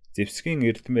зэвсгийн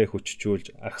эрдмээ хүчжүүлж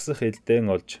ахсах элдэн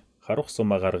олж харух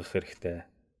сумаа гаргах хэрэгтэй.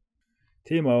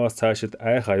 Тийм аваас цаашид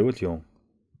айх аюул юм.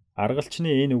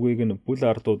 Аргалчны энэ үгийг нь бүл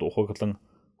ардууд ухаглан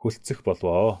хөлцөх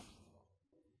болвоо.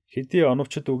 Хэдий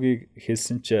оновчд үгийг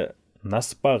хэлсэн ч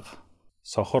нас баг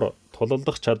сохор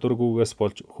тулалдах чадваргүйгээс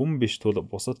болж хүн биш тул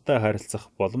бусадтай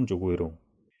харилцах боломж үгүй рүү.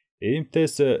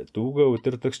 Иймтээс дүүгээ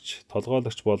удирдагч,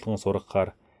 толгойлогч болгон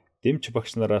сургахаар дэмч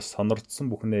багш нараас сонирдсон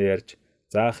бүхнээ ярьж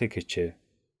заахыг хичээв.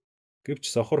 Гэвч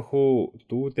сохор хүү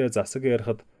дүүдээ засаг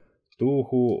ярихад дүү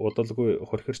хүү удалгүй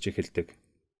хорхирч эхэлдэг.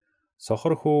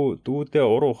 Сохор хүү дүүдээ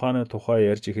ур ухааны тухай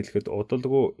ярьж эхлэхэд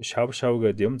удалгүй шав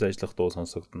гэд юм зажлах дуу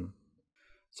сонсогдно.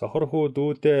 Сохор хүү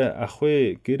дүүдээ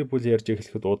ахвь гэр бүл ярьж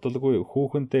эхлэхэд удалгүй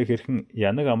хүүхэнтэй хэрхэн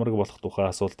янаг амраг болох тухай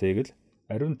асуултыг л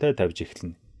ариунтай тавьж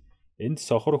эхэлнэ. Энд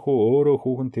сохор хүү өөрөө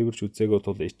хүүхэн тэрвэрч үзээгөө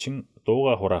тул ичин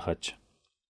дууга хураахаж.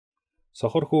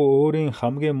 Сохор хүү өөрийн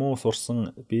хамгийн муу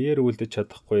сурсан биеэр үлдэж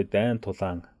чадахгүй дайн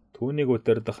тулаан, түүнийг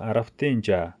удирдах аравтын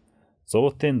жаа,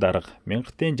 зуутын дарга,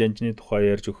 мянгатын жанжны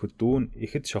тухай ярьж өгөхөд дүүн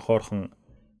ихэд шохоорхон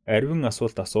арвин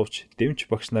асуулт асууч дэмч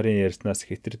багш нарын ярьснаас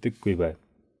хэтэрдэггүй байв.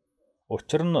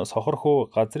 Учир нь сохор хүү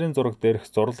газрын зураг дээрх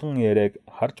зурлан яриаг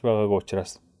харж байгаагүй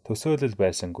учраас төсөөлөл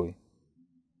байсангүй.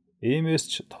 Иймээс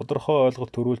ч тодорхой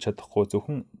ойлголт төрүүлж чадахгүй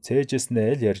зөвхөн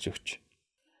цээжснээ л ярьж өгч.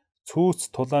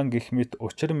 Цүүц тулаан гих мэт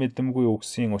учир мэдэмгүй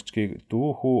үгсийн учгийг дүү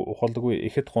хүү ухалгүй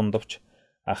ихэд гундавч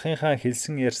ахынхаа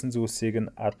хэлсэн ярьсан зүйлсийг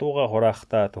нь адууга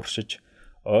хураахтаа туршиж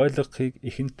ойлгохыг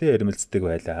ихэнтэй эрмэлздэг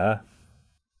байлаа.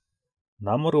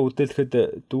 Намар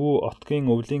үдэлэхэд дүү отгийн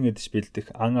өвлийн эдж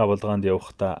бэлдэх ан авалгаанд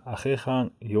явахдаа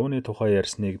ахынхаа юуны тухай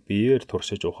ярьсныг биеэр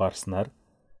туршиж ухаарснаар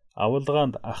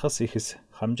авалгаанд ахас ихэс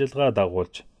хамжилгаа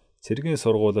дагуулж цэргийн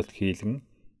сургуулилт хийлгэн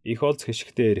их олз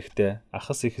хишгтээ эрэхтэй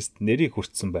ахас ихэст нэрийг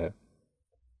хүртсэн байв.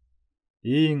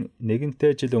 Ийн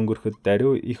нэгэнтэй жил өнгөрөхөд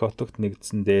даруй их отогт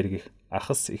нэгдсэн дээргих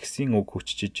ахас ихсийн үг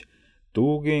хүчжиж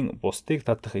дүүгийн бусдыг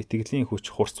татах итгэлийн хүч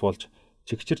хурц болж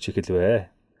чигчирч эхэлвэ.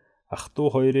 Ах дүү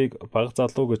хоёрыг баг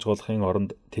залуу гэж голохын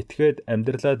оронд тэтгээд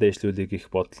амьдралаа дээшлүүлэх их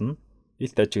бодол нь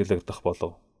илт ажиглагдах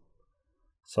болов.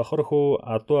 Сохор хүү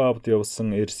адуу авд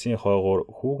явсан эрсийн хойгоор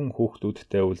хүүхэн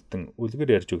хүүхдүүдтэй үлдэн үлгэр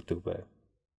ярьж өгдөг байв.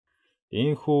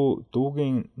 Ийхүү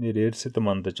дүүгийн нэр эрсэд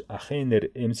мандаж ахын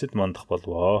нэр эмсэд мандах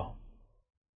болвоо.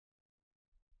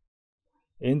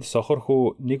 Энд сохор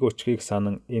хүү нэг учгийг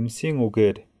санан эмсийн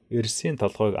үгээр эрсийн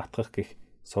толгойг атгах гэх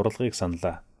сурлагыг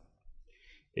саналаа.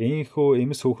 Ийхүү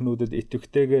эмс хүүхнүүдэд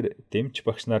итгэвтэйгээр дэмч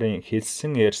багш нарын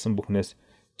хэлсэн ярьсан бүхнээс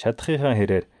чадахынхаа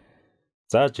хэрээр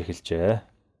зааж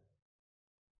эхэлжээ.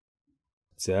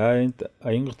 За энд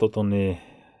аянга дудууны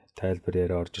тайлбар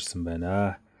яриа орж ирсэн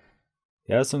байна.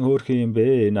 Яасан хөөрхөн юм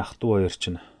бэ энэ ах дүү хоёр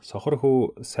чинь? Сохор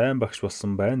хүү сайн багш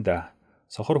болсон байна да.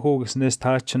 Сохор хүү гэснээс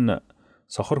та чинь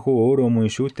сохор хүү өөрөө мөн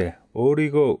шүү дээ.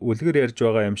 Өөрийгөө үлгэр ярьж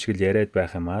байгаа юм шиг л яриад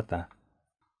байх юм аа да.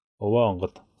 Өвөө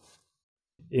онгод.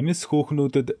 Эмс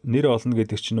хүүхнүүдэд нэр олно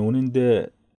гэдэг чинь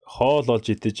үнэндээ хоол олж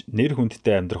идэж нэр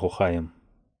хүндтэй амьдрах ухаан юм.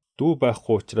 Дүү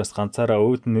байхгүй учраас ганцаараа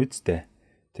өөдөн үсттэй.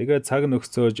 Тэгээ цаг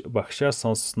нөхцөөж багшаас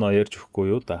сонссноо ярьж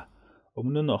өгөхгүй юу да.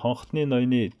 Өмнө нь хонхтны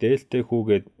ноёны дээлтэй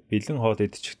хүүгээд бэлэн хоол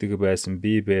идчихдэг байсан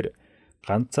биебэр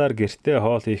ганцаар гэртээ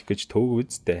хоол хийх гэж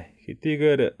төвөг үсттэй.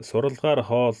 Хэдийгээр суралгаар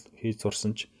хоол хийж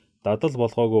сурсан ч дадал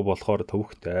болгоогүй болохоор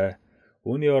төвөгтэй.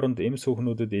 Үүний оронд эмс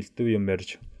хүүхнүүдэд элдв юм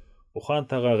ярьж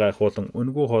ухаантайгаа гайхуулан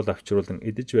үнгүй хоол авчруулан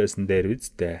идэж байсан дээр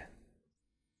үсттэй.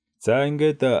 За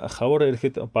ингээд хавар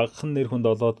ирэхэд багахан нэр хүнд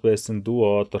олоод байсан дүү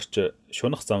оодорч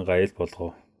шунах зангаа ил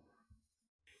болгов.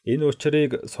 Энэ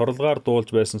учрыг суралгаар дуулж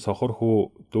байсан сохор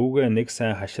хүү дүүгээ нэг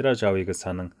сайн хашрааж авъя гэж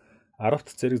санан аравт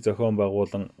зэрэг зохион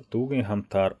байгуулан дүүгийн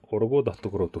хамтаар ургуу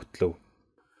дотог руу төтлөв.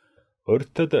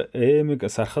 Урьдтад ээмэг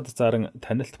сархад заран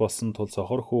танилт болсон тул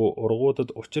сохор хүү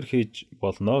ургуудад учир хийж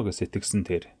болно гэж сэтгэсэн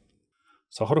тэр.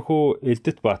 Сохор хүү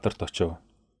Элдэт Баатарт очив.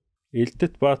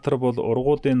 Элдэт Баатар бол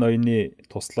ургуудын ноёны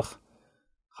туслах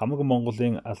Хамаг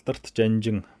Монголын алдарт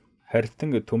жанжин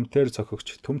харьтан төмтөр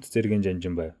цохигч төмт зэргийн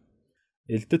жанжин байв.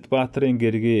 Элдэт Баатарын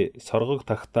гэргий соргог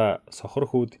тагтаа сохор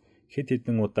хүүд хэд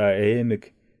хэдэн удаа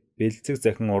ээмэг бэлзэг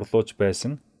захин урлууж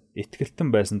байсан, итгэлтэн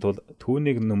байсан тул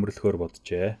түүнийг нөмрлөхөөр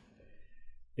боджээ.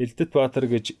 Элдэт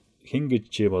Баатар гэж хэн гэж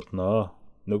чи бодноо?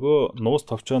 Нөгөө нуус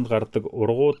товчоонд гардаг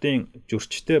ургуудын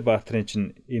жүрчтэй Баатарын чинь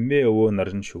эмээ өвөө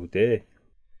нар нь шүү дээ.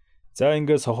 За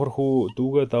ингээд сохор хүү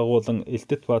дүүгээ дагуулан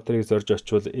Элдэт Баатарыг зорж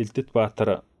очивол Элдэт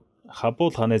Баатар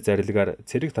Хабул хааны зарилгаар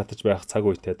цэрэг татаж байх цаг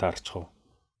үетэй таарчихв.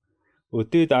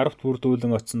 Өдөөд аравт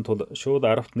бүрдүүлэн очсон тул шууд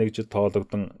аравт нэгжид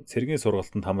тоологдсон цэргийн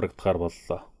сургалтанд хамрагдахаар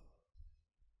боллоо.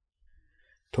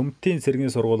 Төмтийн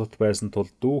цэргийн сургуульд байсан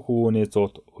тул дүү хөвөөний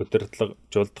зуут удирдлага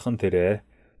жолдох нь тэрэ.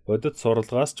 Бодит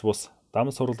суралгаас ч бус дам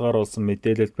суралгаар олсон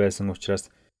мэдээлэл байсан учраас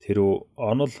тэр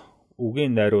онол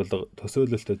үгийн найруулга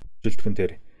төсөөлөлтөд жилтгэн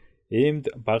тэр.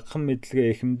 Иймд багахан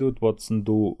мэдлэгээ эхмдүүд бодсон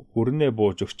дүү бүрнээ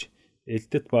бууж өгч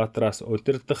Элдэт Баатараас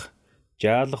удирдах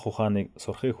жаалах ухааныг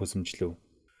сурахыг хүсэмжлэв.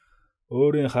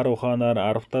 Өөрийн хар ухаанаар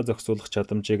аравтаа зохицуулах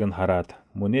чадамжийг нь хараад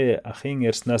мөнээ ахын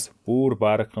ярьснаас бүр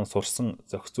баарган сурсан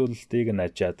зохицуулалтыг нь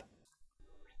ажаад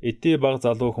эдий баг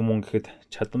залуу хүмүүн гэхэд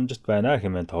чадамжит байна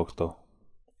хэмээн тоогдов.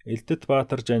 Элдэт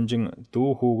Баатар жанжин дүү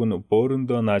хүүг нь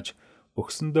бөөрөндөө нааж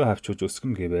бөхсөндөө хавчууж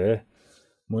өсгөн гэвэ.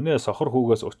 Мөнөө сохор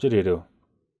хүүгээс учир ирэв.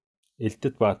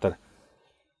 Элдэт Баатар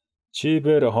чи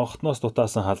бээр хонхтноос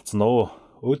дутаасан халдсан уу?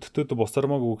 Өдөртөд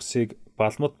бусармаг үгсийг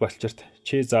балмад балчирт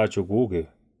чи зааж өгвүү гэв.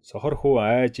 Сохор хүү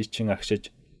айж ичин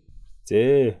агшиж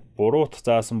зээ буруут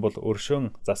заасан бол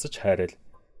өршөөн засаж хайрал.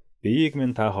 Биеийг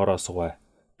минь та хороосгоо.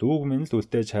 Дүүг минь л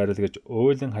үлдээж хайрал гэж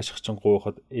ойлон хашгичин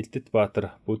гуйхад Элдэт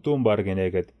Баатар бүдүүн бар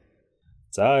гинэгээд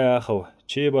за яахав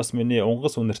чи бас миний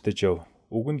унгас үнэртэж яв.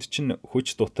 Үгэнд чинь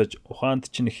хүч дутаж,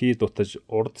 ухаанд чинь хий дутаж,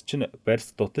 урд чинь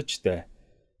барьц дутаж дээ.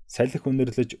 Салхи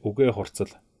үнэрлэж үгээ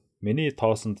хурцал. Миний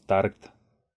тоосонд дарагд.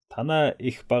 Танаа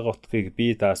их баг утгыг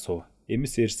би даасуу.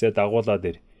 Эмс ирсээ дагуулаад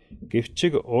ир.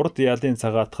 Гэвчиг урд ялын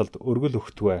цагаатгалд өргөл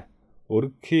өгтвэ.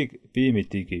 Өргөхийг би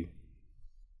мэдий гэв.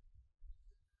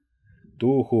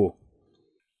 Дүүхүү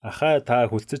ахаа та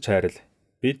хүлцэж хайрал.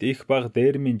 Бид их баг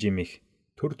дээрмийн жимих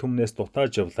төр түмнээс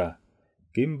дутааж явлаа.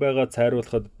 Гим байгаа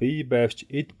цайруулахад бие байвч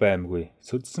эд баймгүй.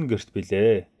 Сүдсэн гэрт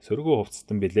билээ. Сөргөө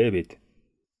хувцастан билээ бид.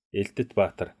 Элдэт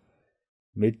Баатар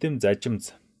мэдэм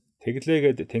зажимз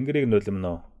тэглээгээд тэнгэрийг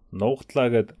нулимноо.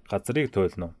 Нуугтлаагээд газрыг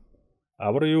туйлно.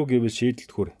 Авар юу гэвэл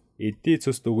шийдэлт хүр. Эдий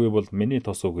цөст үгүй бол миний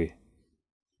тос үгүй.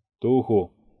 Дүүхүү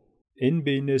энэ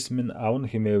биенээс минь авна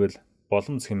химээвэл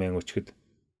боломж хэмээн өчгөд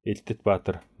Элдэт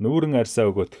Баатар нүүрэн арьсаа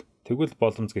өгөөт тэгвэл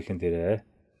боломж гэхэн тэрэ.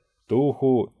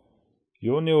 Дүүхүү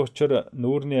юуны учир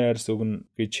нүүрний арьс өгнө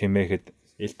гэж хэмээхэд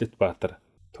Элдэт Баатар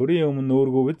төрийн өмнө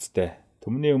нүүргүү үсттэй,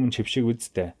 түмний өмнө чившиг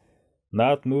үсттэй.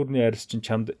 Наад нүүрний арьс чинь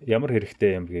чамд ямар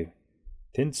хэрэгтэй юм гэв.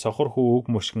 Тэнд сохор хүү үг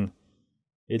мөшгөн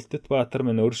Элдэт Баатар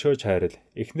минь өршөөж хайрал.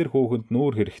 Эхнэр хүүхэнд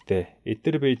нүүр хэрэгтэй.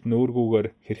 Эдэр бийд нүүргүүгээр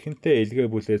хэрхэнтэй илгээ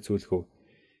бүлээ цүүлхв.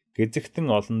 Гэзэгтэн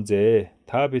олон зээ.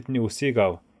 Та бидний үсийг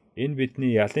ав. Энэ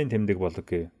бидний ялын тэмдэг болог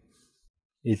гэв.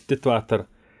 Элдэт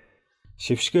Баатар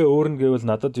шившгээ өөрнө гэвэл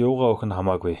надад юугаа өгөх нь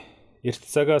хамаагүй. Эрт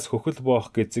цагаас хөхөл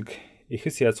боох гэзэг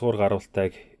ихэс язгуур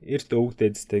гарвалтайг эрт өвөг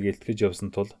дэдстэйг илтгэж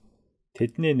явсан тул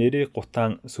тэдний нэрийг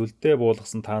гутаан сүлдээ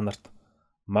буулгасан та нарт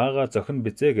маага зохин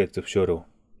бизээ гэж зөвшөөрөв.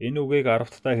 Энэ үгийг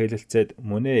 10-таа хэлэлцээд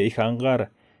мөнөө их ангаар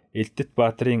Элдэт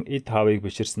Баатарын эд хавыг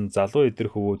биширсэн залуу эдэр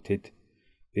хөвүүд тэд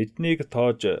биднийг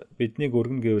тоож биднийг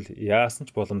өргөн гэвэл яасан ч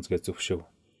боломж гэж зөвшөв.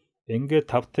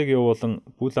 Ингээд тавтыг явуулан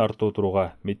бүл ардууд руугаа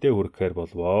мэдээ хүргэхээр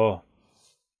болвоо.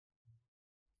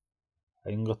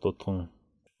 Аянгат удхан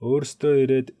өөртөө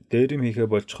ирээд дээрэм хийхэ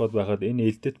болчиход байхад энэ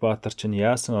Элдэт Баатар чинь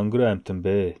яасан өнгөрөө амтан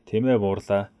бэ? Тэмээ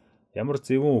буурлаа. Ямар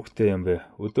зөвүүн үгтэй юм бэ?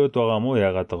 Өдөөд байгаа мó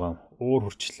яагаад байгаа юм? Уур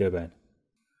хүрчлээ байна.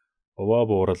 Оваа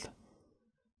буурал.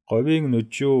 Говийн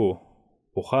нүжүү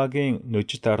Бухагийн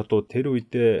нүжит ардууд тэр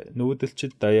үедээ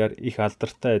нүүдэлчид даяар их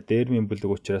алдартай дээрмийн бүлэг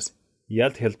учраас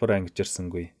ял хялбар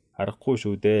ангижирсангүй. Харахгүй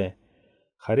шүү дээ.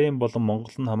 Харийн болон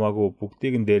Монгол нь хамаагүй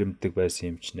бүгдийг нь дээрэмдэг байсан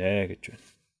юм ч нэ гэж байна.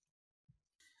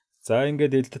 За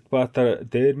ингээд Элдэт Баатар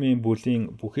дээрмийн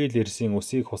бүлийн бүхий л ирсийн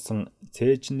үсийг хусан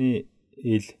цээжний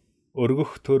ил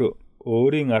өргөх төр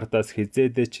өөрийн ардаас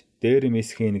хизээдэж дээрэм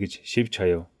исхийн гэж шивж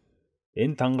хаяв.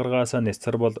 Энэ тангаргаасаа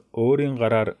нэцэр бол өөрийн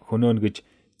гараар хөнөөн гэж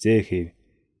зээ хийв.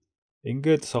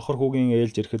 Ингээд сохор хүүгийн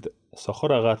ээлж ирэхэд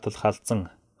сохор агаатал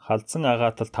халдсан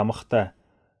агаатал тамхтай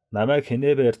намайг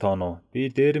хинээбээр тооноо.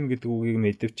 Би дээрэм гэдэг үгийг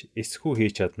мэдвч эсхүү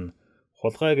хийж чадна.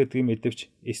 Хулгай гэдгийг мэдвч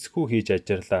эсхүү хийж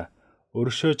ажирлаа.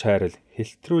 Өршөөж хайрал,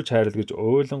 хэлтрүүлж хайрал гэж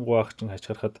ойлон гуайхчин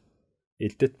хачгарахад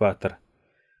Элдэт Баатар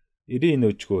 "Ирийн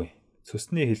нүжгүй,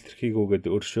 цусны хэлтрхийг үгээд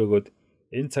өршөөгөөд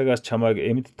энэ цагаас чамайг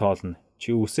эмд тоолно.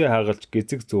 Чи үсээ хагалж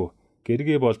гизэг зүү,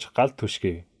 гэргий болж гал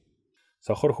түшгэв.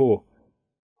 Сохор хүү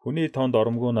хүний тоонд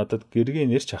оромгүй надад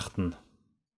гэргийн нэрч хахтана.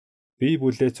 Би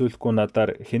бүлээцүүлэхгүй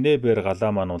надаар хинээбээр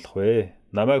галаа мануулах вэ.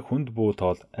 Намайг хүнд бүү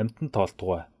тоол, амтан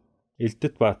тоолтугай."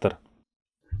 Элдэт Баатар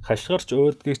хашгирч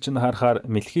өөдгийг чинь харахаар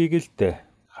мэлхийг л дээ.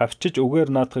 Хавчиж үгээр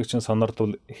наадахыг чинь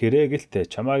сонирдвол хэрээг л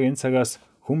дээ. Чамайг энэ цагаас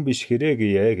хүн биш хэрэг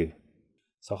ийе гэв.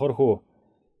 Сохор хүү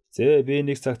 "Зээ би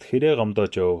нэг цагт хэрэг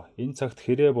гомдоож яв. Энэ цагт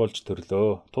хэрэг болж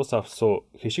төрлөө. Тус авсуу,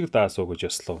 хишиг даасуу" гэж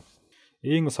ёслов.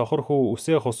 Ийн сохор хүү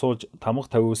үсээ хусуулж тамга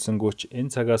тавиулсангүйч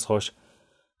энэ цагаас хойш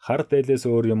хар дээлээс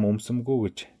өөр юм өмсөмгүй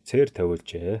гэж цээр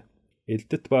тавиулжээ.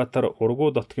 Элдэт Баатар ургуу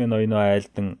дотгийн ноёноо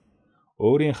айлдан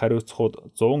өөрийн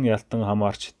хариуцахуд 100 ялтан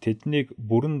хамаарч тэднийг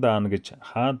бүрэн даана гэж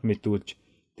хаанд мэдүүлж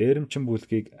дээрэмчин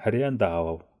бүлгийг харьяандаа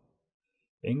авав.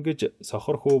 Ингэж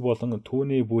сохор хүү болон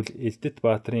түүний бүл Элдэт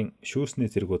Баатарын шүүсний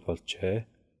зэргүүд болжээ.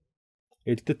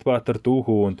 Элдэт Баатар дүү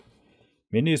хөвөнд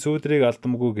 "Миний сүүдрийг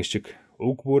алдамгүй гიშг,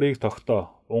 уг бүрийг тогтоо,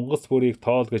 унгас бүрийг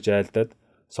тоол" гэж айлдаад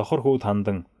сохор хүүд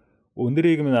хандан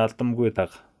 "Өнрийг минь алдамгүй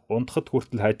даг, унтахад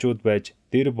хүртэл хажууд байж,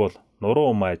 дэр бол,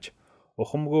 нуруу умааж,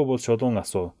 ухамгүй бол шулуун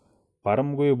асуу.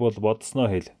 Барамгүй бол бодсноо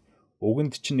хэл.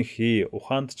 Үгэнд чинь хий,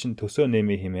 ухаанд чинь төсөө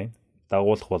нэмий хэмээн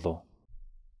дагуулах болов.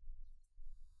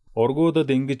 Ургуудад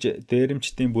ингэж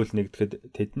дээрэмчдийн бүл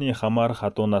нэгдэхэд тэдний хамаарах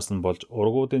адуунаас нь болж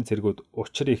ургуудын цэргүүд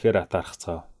учир ихээр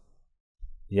атаархцгаав.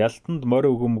 Ялтанд морь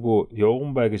өгөмгүй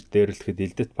явган бай гэж дээрлэхэд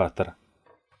Илдэт Баатар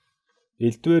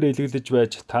элдвээр илгэлж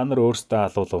байж та нар өөрсдөө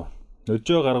алуулав.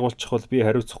 Нөжөө гаргуулчихвал би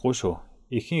хариуцахгүй шүү.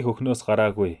 Ихийн хөхнөөс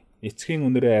гараагүй, эцгийн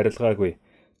үнэрээ арилгаагүй.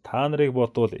 Та нарыг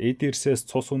бодвол эд ирсээс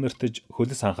цус үнэртэж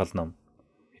хөлс ханхалнам.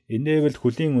 Инээвэл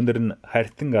хөлийн үнэр нь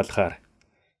хартан алхаар.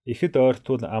 Ихэд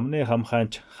ойртвол амны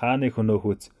хамхаанч хааны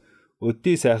хөнөөхүүц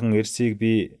өдий сайхан ирсийг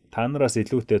би та нараас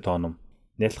илүүтэй тооном.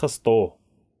 Нялхас дуу.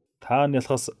 Та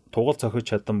нялхас тугал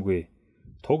цохиж чадамгүй.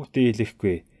 Туг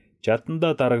дийлэхгүй.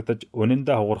 Жадандаа дарагдаж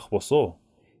үнэндээ хугарах босуу.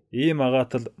 Ийм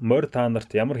агаатал морь та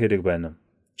нарт ямар хэрэг байна?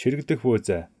 Чирэгдэх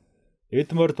бөөзөө. Эд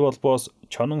морьд болбоос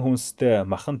чонон хүнстэй,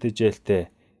 махан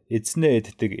тижээлтэй, эзнээ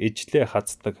эддэг, ижлээ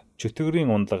хацдаг, чөтгөрийн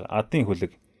унлаг, адын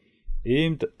хүлэг.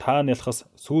 Иймд та нялхас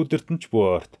сүүдэртэн ч бүү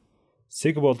ойрт.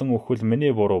 Сэг болон өхөл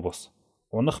миний буруу бус.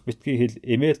 Унах битгий хэл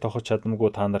эмээл тохож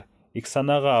чадамгүй та нар их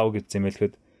санаагаа ав гэж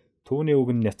зэмэлэхэд түүний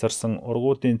үг нь няцарсан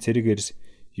ургуудын цэрэг эрс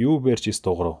юу бэрч ис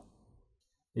дуграв.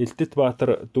 Илдэт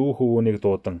Баатар дүү хөвүүнийг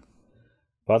дуудан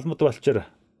Балмад балчир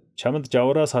чамд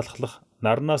жавраас халахлах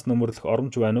нарнаас нөмөрлөх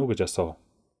оромж байна уу гэж асуув.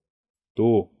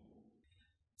 Дүү.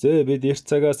 Зэ бид эрт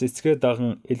цагаас эцгээ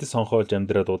даган ил сонхоолж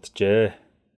амьдраад уджээ.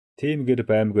 Тийм гэр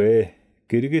баймгүй.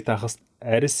 Гэргит ахас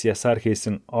арис ясаар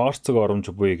хийсэн орцог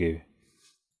оромж буй гэв.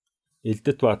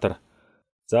 Илдэт Баатар.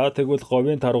 За тэгвэл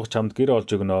говийн таруух чамд гэр олж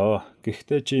өгнө.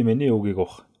 Гэхдээ чи миний үгийг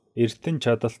ух. Эртэн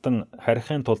чадалтан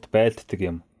харихын тулд байлддаг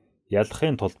юм.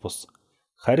 Ялахын тулд бус.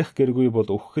 Харих гэргүй бол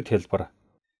өгөхөд хялбар.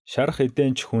 Шарах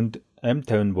эдэнч хүнд ам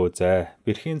тавин бөөзэй.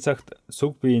 Бэрхийн цагт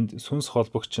сүг биеинд сүнс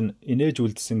холбогч нь инээж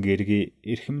үлдсэн гэргий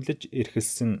эрхэмлэж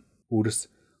эрхэлсэн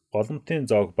үрс голомтын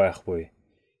зоог байхгүй.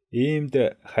 Иймд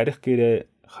харих гэрээ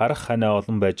харах ханаа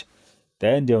олон байж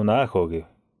дайнд явнаа хөө гэв.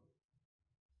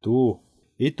 Дүү,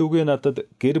 эд үгээ надад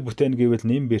гэр бүтээн гэвэл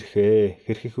нэм бэрхээ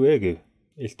хэрхэх вэ гэв.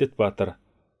 Илдэт Баатар.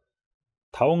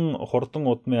 5 хурдан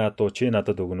удмын адуу чи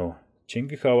надад өгнө.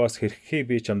 Чингис Хаанаас хэрххийг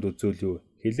би чамд үзүүлв.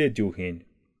 Хилээд юу хийн?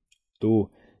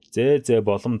 Дүү, зээ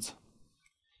боломж.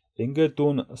 Ингээд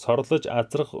дүүн сорлож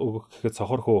азрах өгөх гэхэд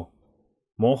сохорхоо.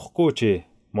 Мунхгүй чи,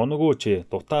 моноггүй чи,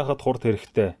 дутаахад хурд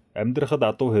хэрэгтэй, амьдрахад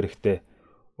адуу хэрэгтэй.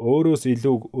 Өөрөөс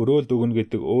илүү өрөөлд өгнө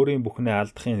гэдэг өөрийн бүхнээ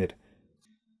алдахын нэр.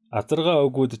 Азаргаа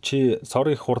өгүүд чи сор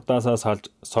их хурдаасаа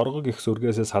салж, соргог их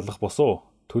сүргээсээ салах босуу.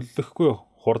 Төллөхгүй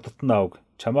хурдат нь авг,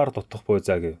 чамаар дутах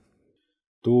буйзаа гэв.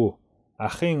 Дүү,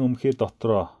 ахын өмхий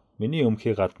дотроо, миний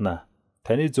өмхий гаднаа.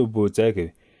 Таны зөв буйзаа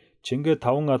гэв. Чингээ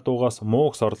 5 адуугаас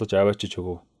мууг сорлож аваачиж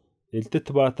өгөв. Илдэт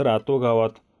Баатар адууг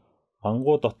аваад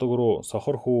мангуу дотог руу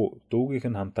сохор хүү дүүгийнх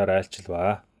нь хамтаар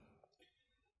айлчлваа.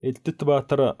 Илдэт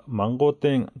Баатар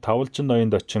мангуудын тавлжин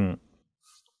ноёнд очин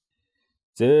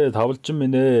зээ тавлжин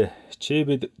минь ээ, чи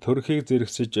бид төрхийг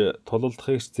зэрэгсэж,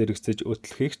 тулалдахыг зэрэгсэж,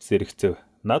 өтлөхийг зэрэгцэв.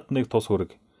 Над нэг тус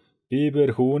хүрэг.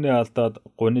 Бибээр хөвүүнээ алдаад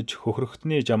гуниж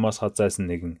хөхрөхтний жамаас хазайсан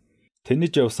нэгэн.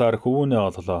 Тэнэж явсаар хөвүүнээ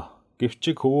оллоо.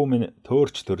 Гэвчиг хөвүү минь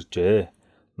төөрч төржээ.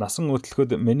 Насан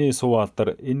өтлөхөд миний суу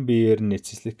алдар энэ биеэр нь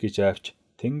эцэслэх гэж авч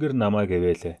тэнгэр намаа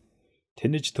гэвэлээ.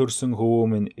 Тэнэж төрсөн хөвүү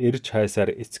минь ирж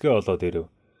хайсаар эцгээ олоод ирэв.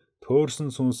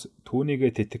 Төөрсөн сүнс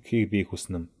түүнийгээ тэтгэхийг би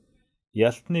хүснэм.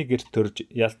 Ялтны гэрт төрж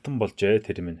ялтан болжээ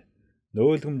тэр минь.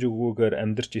 Нөөлгөмж өгвүүгээр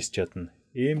амьдрч ис чадна.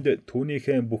 Иймд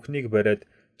түүнийхээ бүхнийг бариад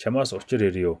чамаас учир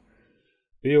ирье.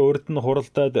 Би урд нь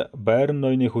хуралдаад Баарины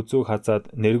ноёны хүзүүг хазаад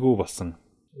нэргүү болсон.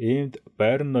 Иймд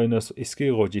Баарины ноёноос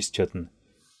эсгийг гож ис чадна.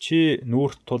 Чи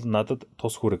нүүрт тул надад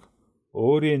тус хүрэг.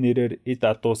 Өөрийн нэрээр эд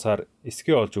адуусаар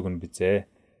эсгээ олж өгнө бизээ.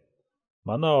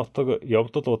 Манай отог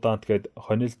явдал удаант гэд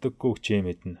хонилдоггүй чи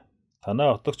мэднэ.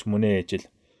 Танаа отогч мөнэ ээжил.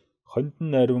 Хонд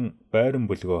нь ариун байран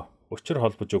бүлгөө. Учир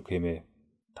холбож өг хэмээ.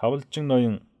 Тавлжин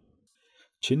ноён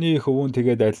чиний хөвүүн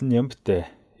тэгээд аль нь ямбтэй.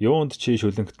 Юунд чи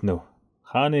шүлэнгтнэв.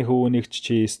 Хааны хөвүүнийг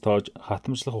чи стоож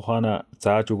хатамжлах ухаанаа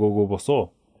зааж өгөөгүй босуу.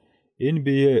 Энэ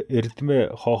бие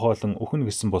эрдмэ хоохоолон өхнө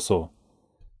гэсэн босуу.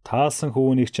 Таалсан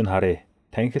хөвүүнийг чинь харъя.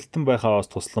 Танхилтан байхаваас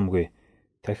тусламгүй.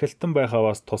 Тахилтан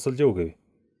байхаваас тусалж юу гэв.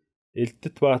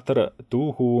 Илдэт Баатар дүү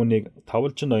хөвүүнийг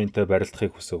тавлжин ноёнтой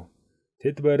барилдахыг хүсв.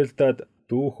 Тэд барилдаад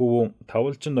дүү хөвүүн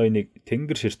тавлжин ноёныг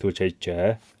тэнгэр ширтүүлж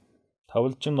хайжээ.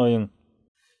 Тавлжин ноён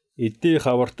эдийн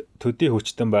хаварт төдий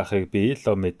хүчтэн байхыг би л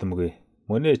мэдэмгүй.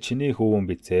 Мөнэ чиний хөвүүн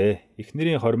бизээ.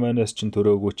 Эхнэрийн хормоноос чинь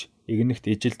төрөөгүйч игнэгт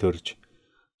ижил төрж.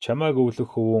 Чамааг өвлөх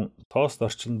хөвүүн тоост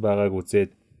орчинд байгааг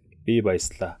үзээд би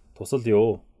баяслаа. Тусал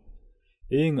юу?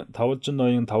 Ийн тавлжин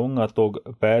ноён 5 адууг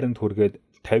байранд хүргээд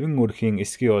 50 өрхийн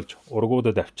эсгий олж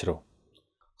ургуудад авчирв.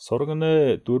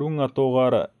 Сурганы 4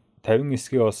 адуугаар 50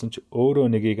 эсгээ олсон ч өөрөө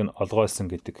нэгийг нь олгойлсон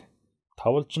гэдэг.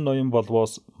 Тавалжин ноён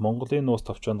болвоос Монголын нуус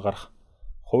товчоонд гарах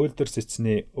хуйлдэр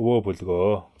сэцний өвөө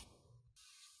бүлгөө.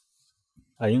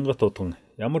 Аянгат удган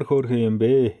ямар хөөрхөн юм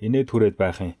бэ? Инээд хүрээд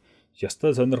байх юм.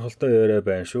 Ястай сонирхолтой яриа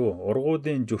байна шүү.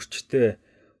 Ургуудын жүрчтэй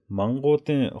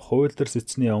мангуудын хуйлдэр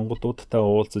сэцний онгодуудтай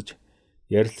уулзаж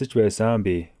ярилцаж байсан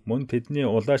би. Мөн тэдний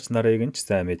улаач нарыг нь ч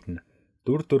сайн мэднэ.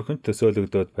 Дүр төрхөнд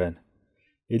төсөөлөгдөөд байна.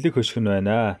 Илэг хөшгөн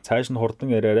байна. Цааш нь хурдан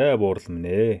яриараа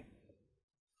буурламнэ.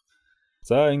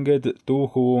 За ингээд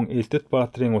дүүх өвөн Элдэт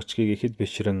Баатрын учгийг ихэд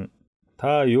бишрэн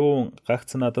та юу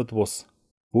гагц надад бус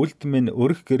бүлд минь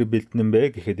өрх гэр бэлдэн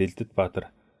бэ гэхэд Элдэт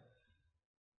Баатар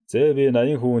зэ би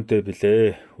 80 хүүнтэй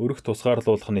билээ. Өрх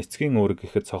тусгаарлуулах нь эцгийн үүрэг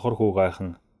гэхэд сохор хүү гайхан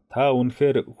та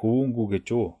үнэхээр хүүнгүү гэж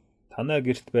үү? Танаа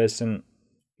гэрт байсан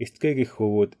эцгээгийнх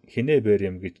хөвүүд хинээ бэр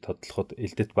юм гэж тодлоход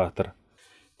Элдэт Баатар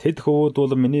тэд хөвүүд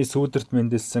бол миний сүүдэрт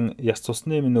мэндэлсэн яс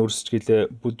цусны минь өрсч гэлээ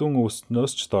бүдүүн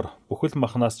өвснөөс ч дор бүхэл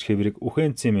махнаас ч хэврэг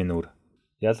үхэнцийн минь үр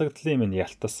ялагдлын минь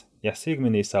ялтас ясыг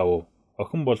минь исаав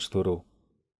охин болж төрөв.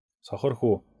 Сохор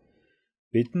хүү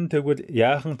бидэн тэгвэл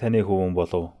яахан таны хөвөн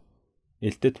болов?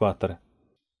 Элдэт Баатар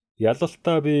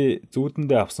ялалтаа би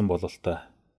зүүдэндээ авсан бололтой.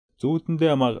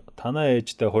 Зүүдэндээ маг танаа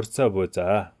ээжтэй хурцаа буй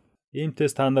за.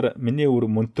 Иймтээс та нар миний үр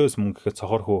мөнтөөс мөн гэхэд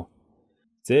сохор хүү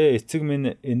зэ эцэг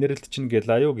минь инэрлд чинь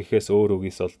гэлаа юу гэхээс өөр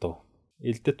үгээс олдов.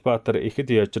 Элдэт Баатар ихэд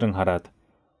яжран хараад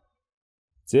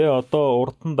зэ одоо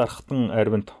урдан дархтан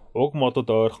арвинт уг модод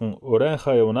ойрхон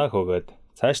урайхаа явнаа хөөгээд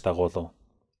цааш дагуулв.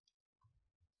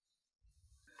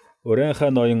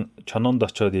 Урайхаа ноён чононд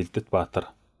очоод Элдэт Баатар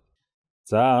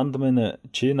за анд минь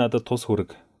чи надад тус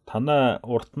хүрэг. Танаа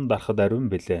урдан дарахад арвин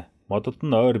билээ. Модод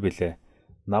нь ойр билээ.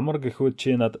 Намар гэхүүд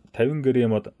чи над 50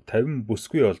 гэрийн мод 50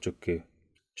 бүсгүй олж өгье.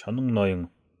 Чонон ноён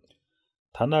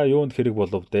танаа юунд хэрэг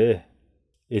болов дээ?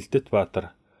 Элдэт Баатар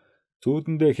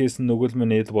зүүдэндээ хийсэн нүгэл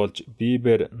минь ил болж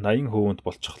бибээр 80 хөвөнд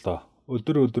болчихлоо.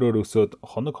 Өдөр өдрөөр өсөөд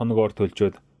хоног хоногоор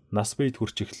төлжөөд нас бийд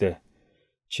хүрчихлээ.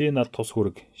 Чи над тус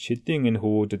хүрэг. Шидийн энэ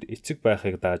хөвүүдэд эцэг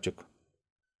байхыг дааж өг.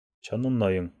 Чонон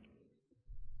ноён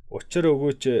учир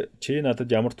өгөөч чи надад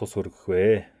ямар тус хүргэх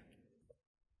вэ?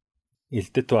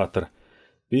 Элдэт Баатар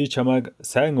би чамайг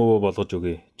сайн өвөө болгож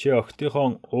өгье. Чи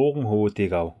охтынхон ууган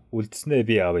хөвүүдийг ав. Үлдснээ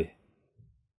би авъя.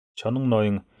 Чонон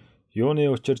ноён юуны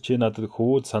учир чи надад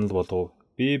хөвүүд санал болгов.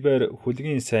 Бибээр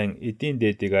хүлгийн сайн эдийн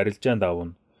дээдийг арилжаанд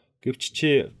авна. Гэвч чи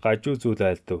гажуу зүйл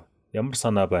айлдав. Ямар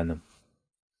санаа байна?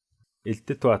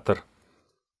 Элдэт Баатар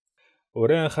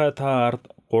урайхаа та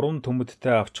ард 3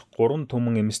 төмөдтэй авч 3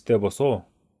 төмөн эмстэй босуу.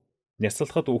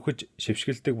 Нясалхад үхэж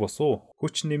шившгэлдэг босуу.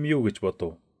 Хүч нэм юу гэж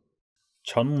бодов?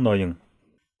 Чонон ноён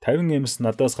 50 эмс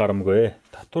надаас гарамгүй.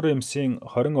 Татвар эмсийн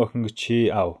 20 охин чи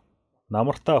ав.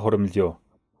 Намартаа хуримлё.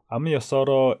 Амын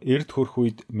ёсороо эрд хүрх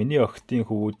үед миний охтын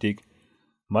хөвүүдийг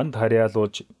манд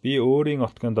харьяалуулж би өөрийн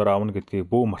отгын дор авна гэдгийг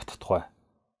бүү мартахгүй.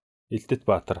 Элдэт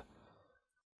Баатар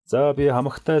за би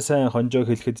хамагтай сайн хонжоо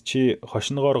хэлэхэд чи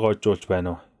хошногоор гойжуулж байна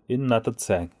уу? Энэ надад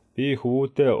сайн. Би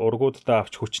хөвүүдээ ургуудтай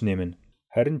авч хүч нэмнэ.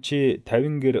 Харин чи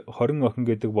 50 гэр 20 охин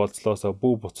гэдэг болцлоосоо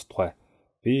бүү буцтахгүй.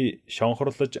 Би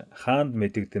шонхорлож хаанд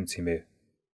мэдэгдэм цэмэв.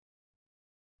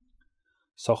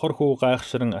 Сохор хүү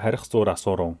гайхшран харих зуур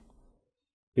асуурав.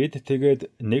 Бид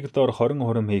тэгээд нэг дор 20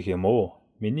 хурим хийх юм уу?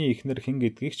 Миний ихнэр хэн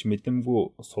гэдгийг ч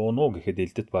мэдэмгүй суунуу гэхэд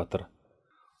Элдэт Баатар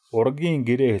ургийн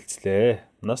гэрээ хэлцлээ.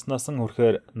 Нас насан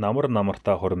хүрэхээр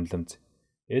намартаа хуримлэмж.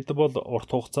 Эд бол урт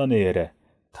хугацааны яриа.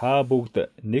 Та бүгд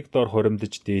нэг дор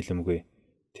хуримдж дийлэмгүй.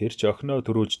 Тэр ч охиноо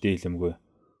төрүүлж дийлэмгүй.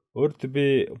 Урд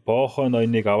би боохоо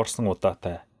ноёныг аварсан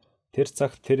удаатай. Тэр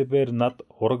цагт тэр бээр над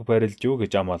ураг барилж юу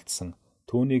гэж амаалдсан.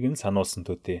 Түүнийг нь сануулсан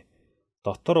төдий.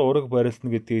 Дотор ураг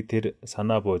барилтна гэдгийг тэр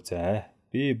санаа буйзаа.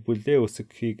 Би бүлээ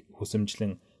өсгөхийг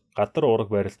хүсэмжлэн гадар ураг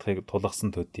барилдахыг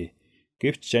тулгасан төдий.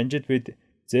 Гэвч жанжид бид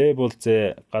зээ бол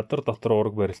зээ гадар дотор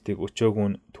ураг барилтыг өчөөгүй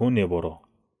нь түүний буруу.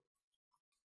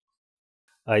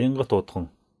 Аянгат удган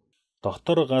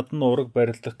дотор гадна ураг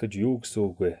барилдах гэж юу гэсэн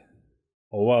үг вэ?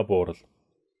 Оваа буурал.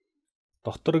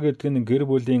 Дотор гэдэг нь гэр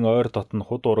бүлийн ойр дотн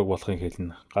худ ураг болохыг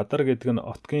хэлнэ. Гадар гэдэг нь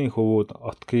отгийн хөвүүд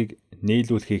отгийг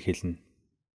нийлүүлэхийг хэлнэ.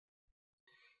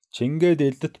 Чингээд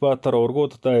Элдэт Баатар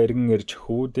ургуудаа эргэн ирж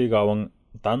хөвүүдийг аван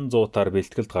дан зуутаар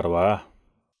бэлтгэлд гарваа.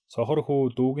 Сохор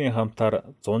хүү дүүгийн хамтаар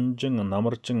зунжин,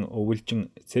 намаржин, өвөлжин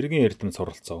цэргийн эрдэм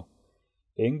суралцав.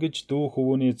 Ингэж дүү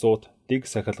хөвөний зуут дэг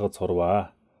сахилгад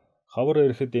сурваа. Хавар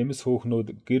ирэхэд эмс хүүхнүүд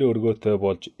гэр өргөөтэй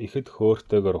болж ихэд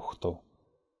хөөртэйгээр ухтав.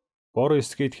 Бор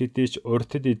эсгээд хэдий ч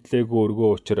уртд идлээгүй өргөө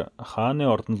учир хааны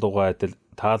ордонлуугаа адил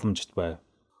тааламжт байв.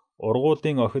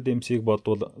 Ургуудын охид эмсийг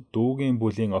бодвол дүүгийн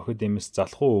бүлийн охид эмс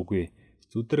залхуу үгүй,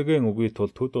 зүдэргэн үгүй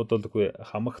тул төд удалгүй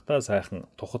хамагтаа сайхан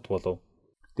тухад болов.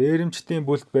 Дээрэмчдийн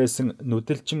бүлд байсан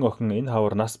нүдэлжин охин энэ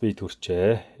хавар нас бий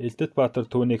төрчээ. Элдэт Баатар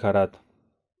түүнийг хараад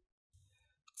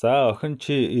 "За охин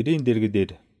чи 90 дэргэд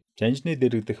ир. Жанжны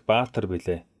дэргдэх Баатар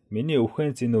билээ. Миний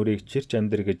үхэн зинүрийг чирч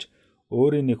амьдр" гэж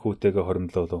өөрийн нэг хүүтэйгээ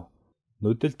хоримлуулв.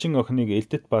 Нүдэлжин охиныг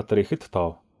Элдэт Баатар ихэд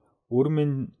тоов. "Үр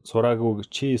минь сураагүй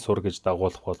чи сур" гэж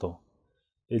дагуулах болов.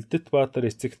 Элдэт Баатар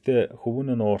эцэгтэй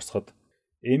хөвөн нь уурсахад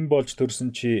 "Эм болж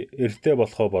төрсөн чи эртээ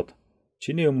болохоо бод.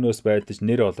 Чиний өмнөөс байдаж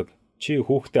нэр олог. Чи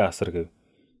хүүхдээ асар" гэв.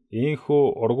 Ийхүү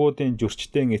ургуудын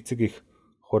зүрчтэн эцэг их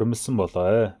хуримлсан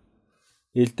болоо.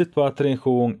 Элдэт Баатарын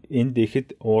хөвөн энд ихэд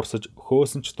уурсаж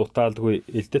хөөсөн ч дутаалгүй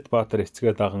Элдэт Баатар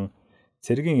эцгээ даган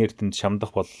цэргийн эрдэмд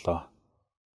шамдах боллоо.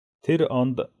 Тэр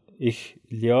онд их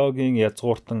Лёгийн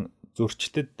язгууртан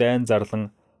зөрчдөд дайн зарлан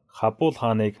Хабул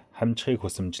хааныг хамжихыг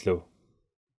хүсэмжлэв.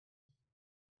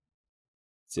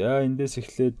 За эндээс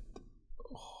эхлээд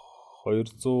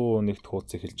 201-т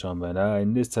хуудас эхэлж байгаа юм байна.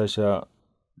 Энээс цаашаа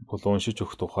бол уншиж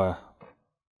өгөх тухай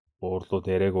уурлууд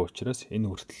яриагүй учраас энэ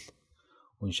хүртэл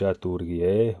уншаад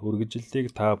дүүргийе.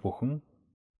 Үргэлжлэлийг та бүхэн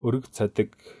ÖРӨГ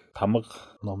ЦАДИГ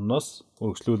ТАМГА номноос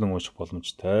үргэлжлүүлэн унших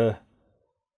боломжтой.